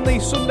here on the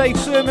Sunday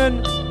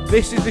sermon.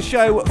 This is the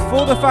show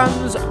for the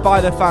fans,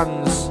 by the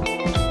fans.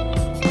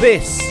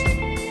 This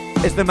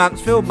is the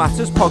Mansfield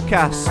Matters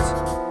podcast.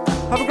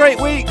 Have a great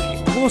week.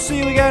 We'll see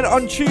you again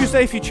on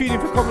Tuesday if you tune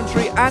in for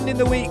commentary, and in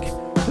the week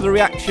for the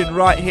reaction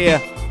right here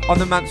on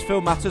the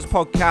Mansfield Matters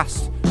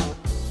podcast,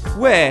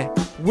 where,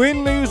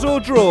 win, lose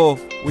or draw,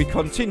 we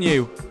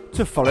continue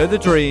to follow the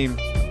dream.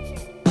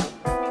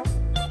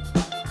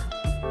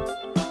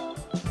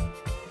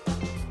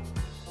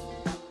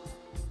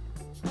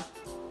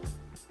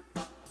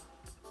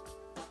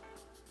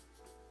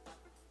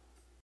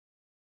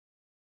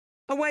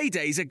 Away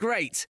days are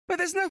great, but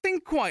there's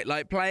nothing quite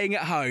like playing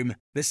at home.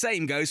 The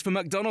same goes for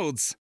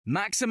McDonald's.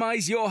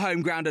 Maximise your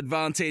home ground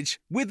advantage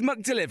with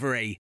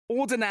McDelivery.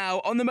 Order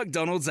now on the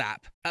McDonald's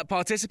app. At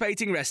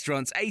participating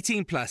restaurants,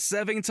 18 plus,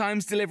 serving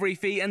times, delivery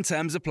fee and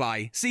terms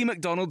apply. See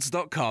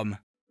mcdonalds.com.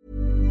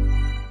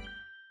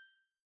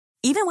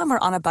 Even when we're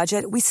on a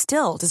budget, we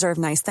still deserve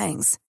nice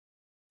things.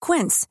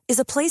 Quince is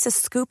a place to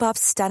scoop up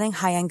stunning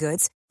high-end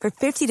goods for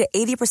 50 to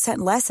 80%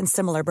 less than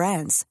similar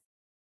brands.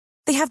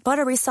 They have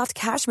buttery soft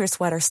cashmere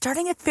sweaters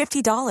starting at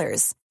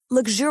 $50,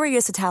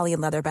 luxurious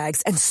Italian leather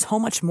bags, and so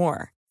much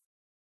more.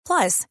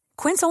 Plus,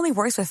 Quince only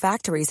works with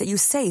factories that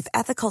use safe,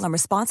 ethical, and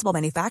responsible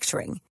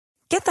manufacturing.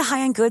 Get the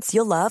high-end goods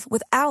you'll love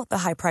without the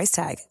high price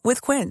tag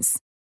with Quince.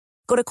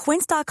 Go to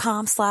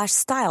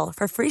quince.com/style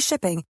for free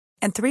shipping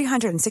and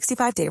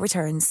 365-day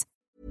returns.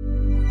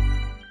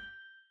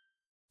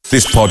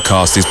 This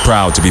podcast is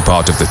proud to be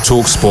part of the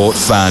TalkSport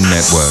Fan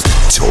Network.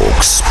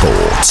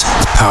 TalkSport.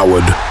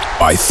 Powered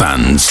by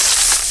fans.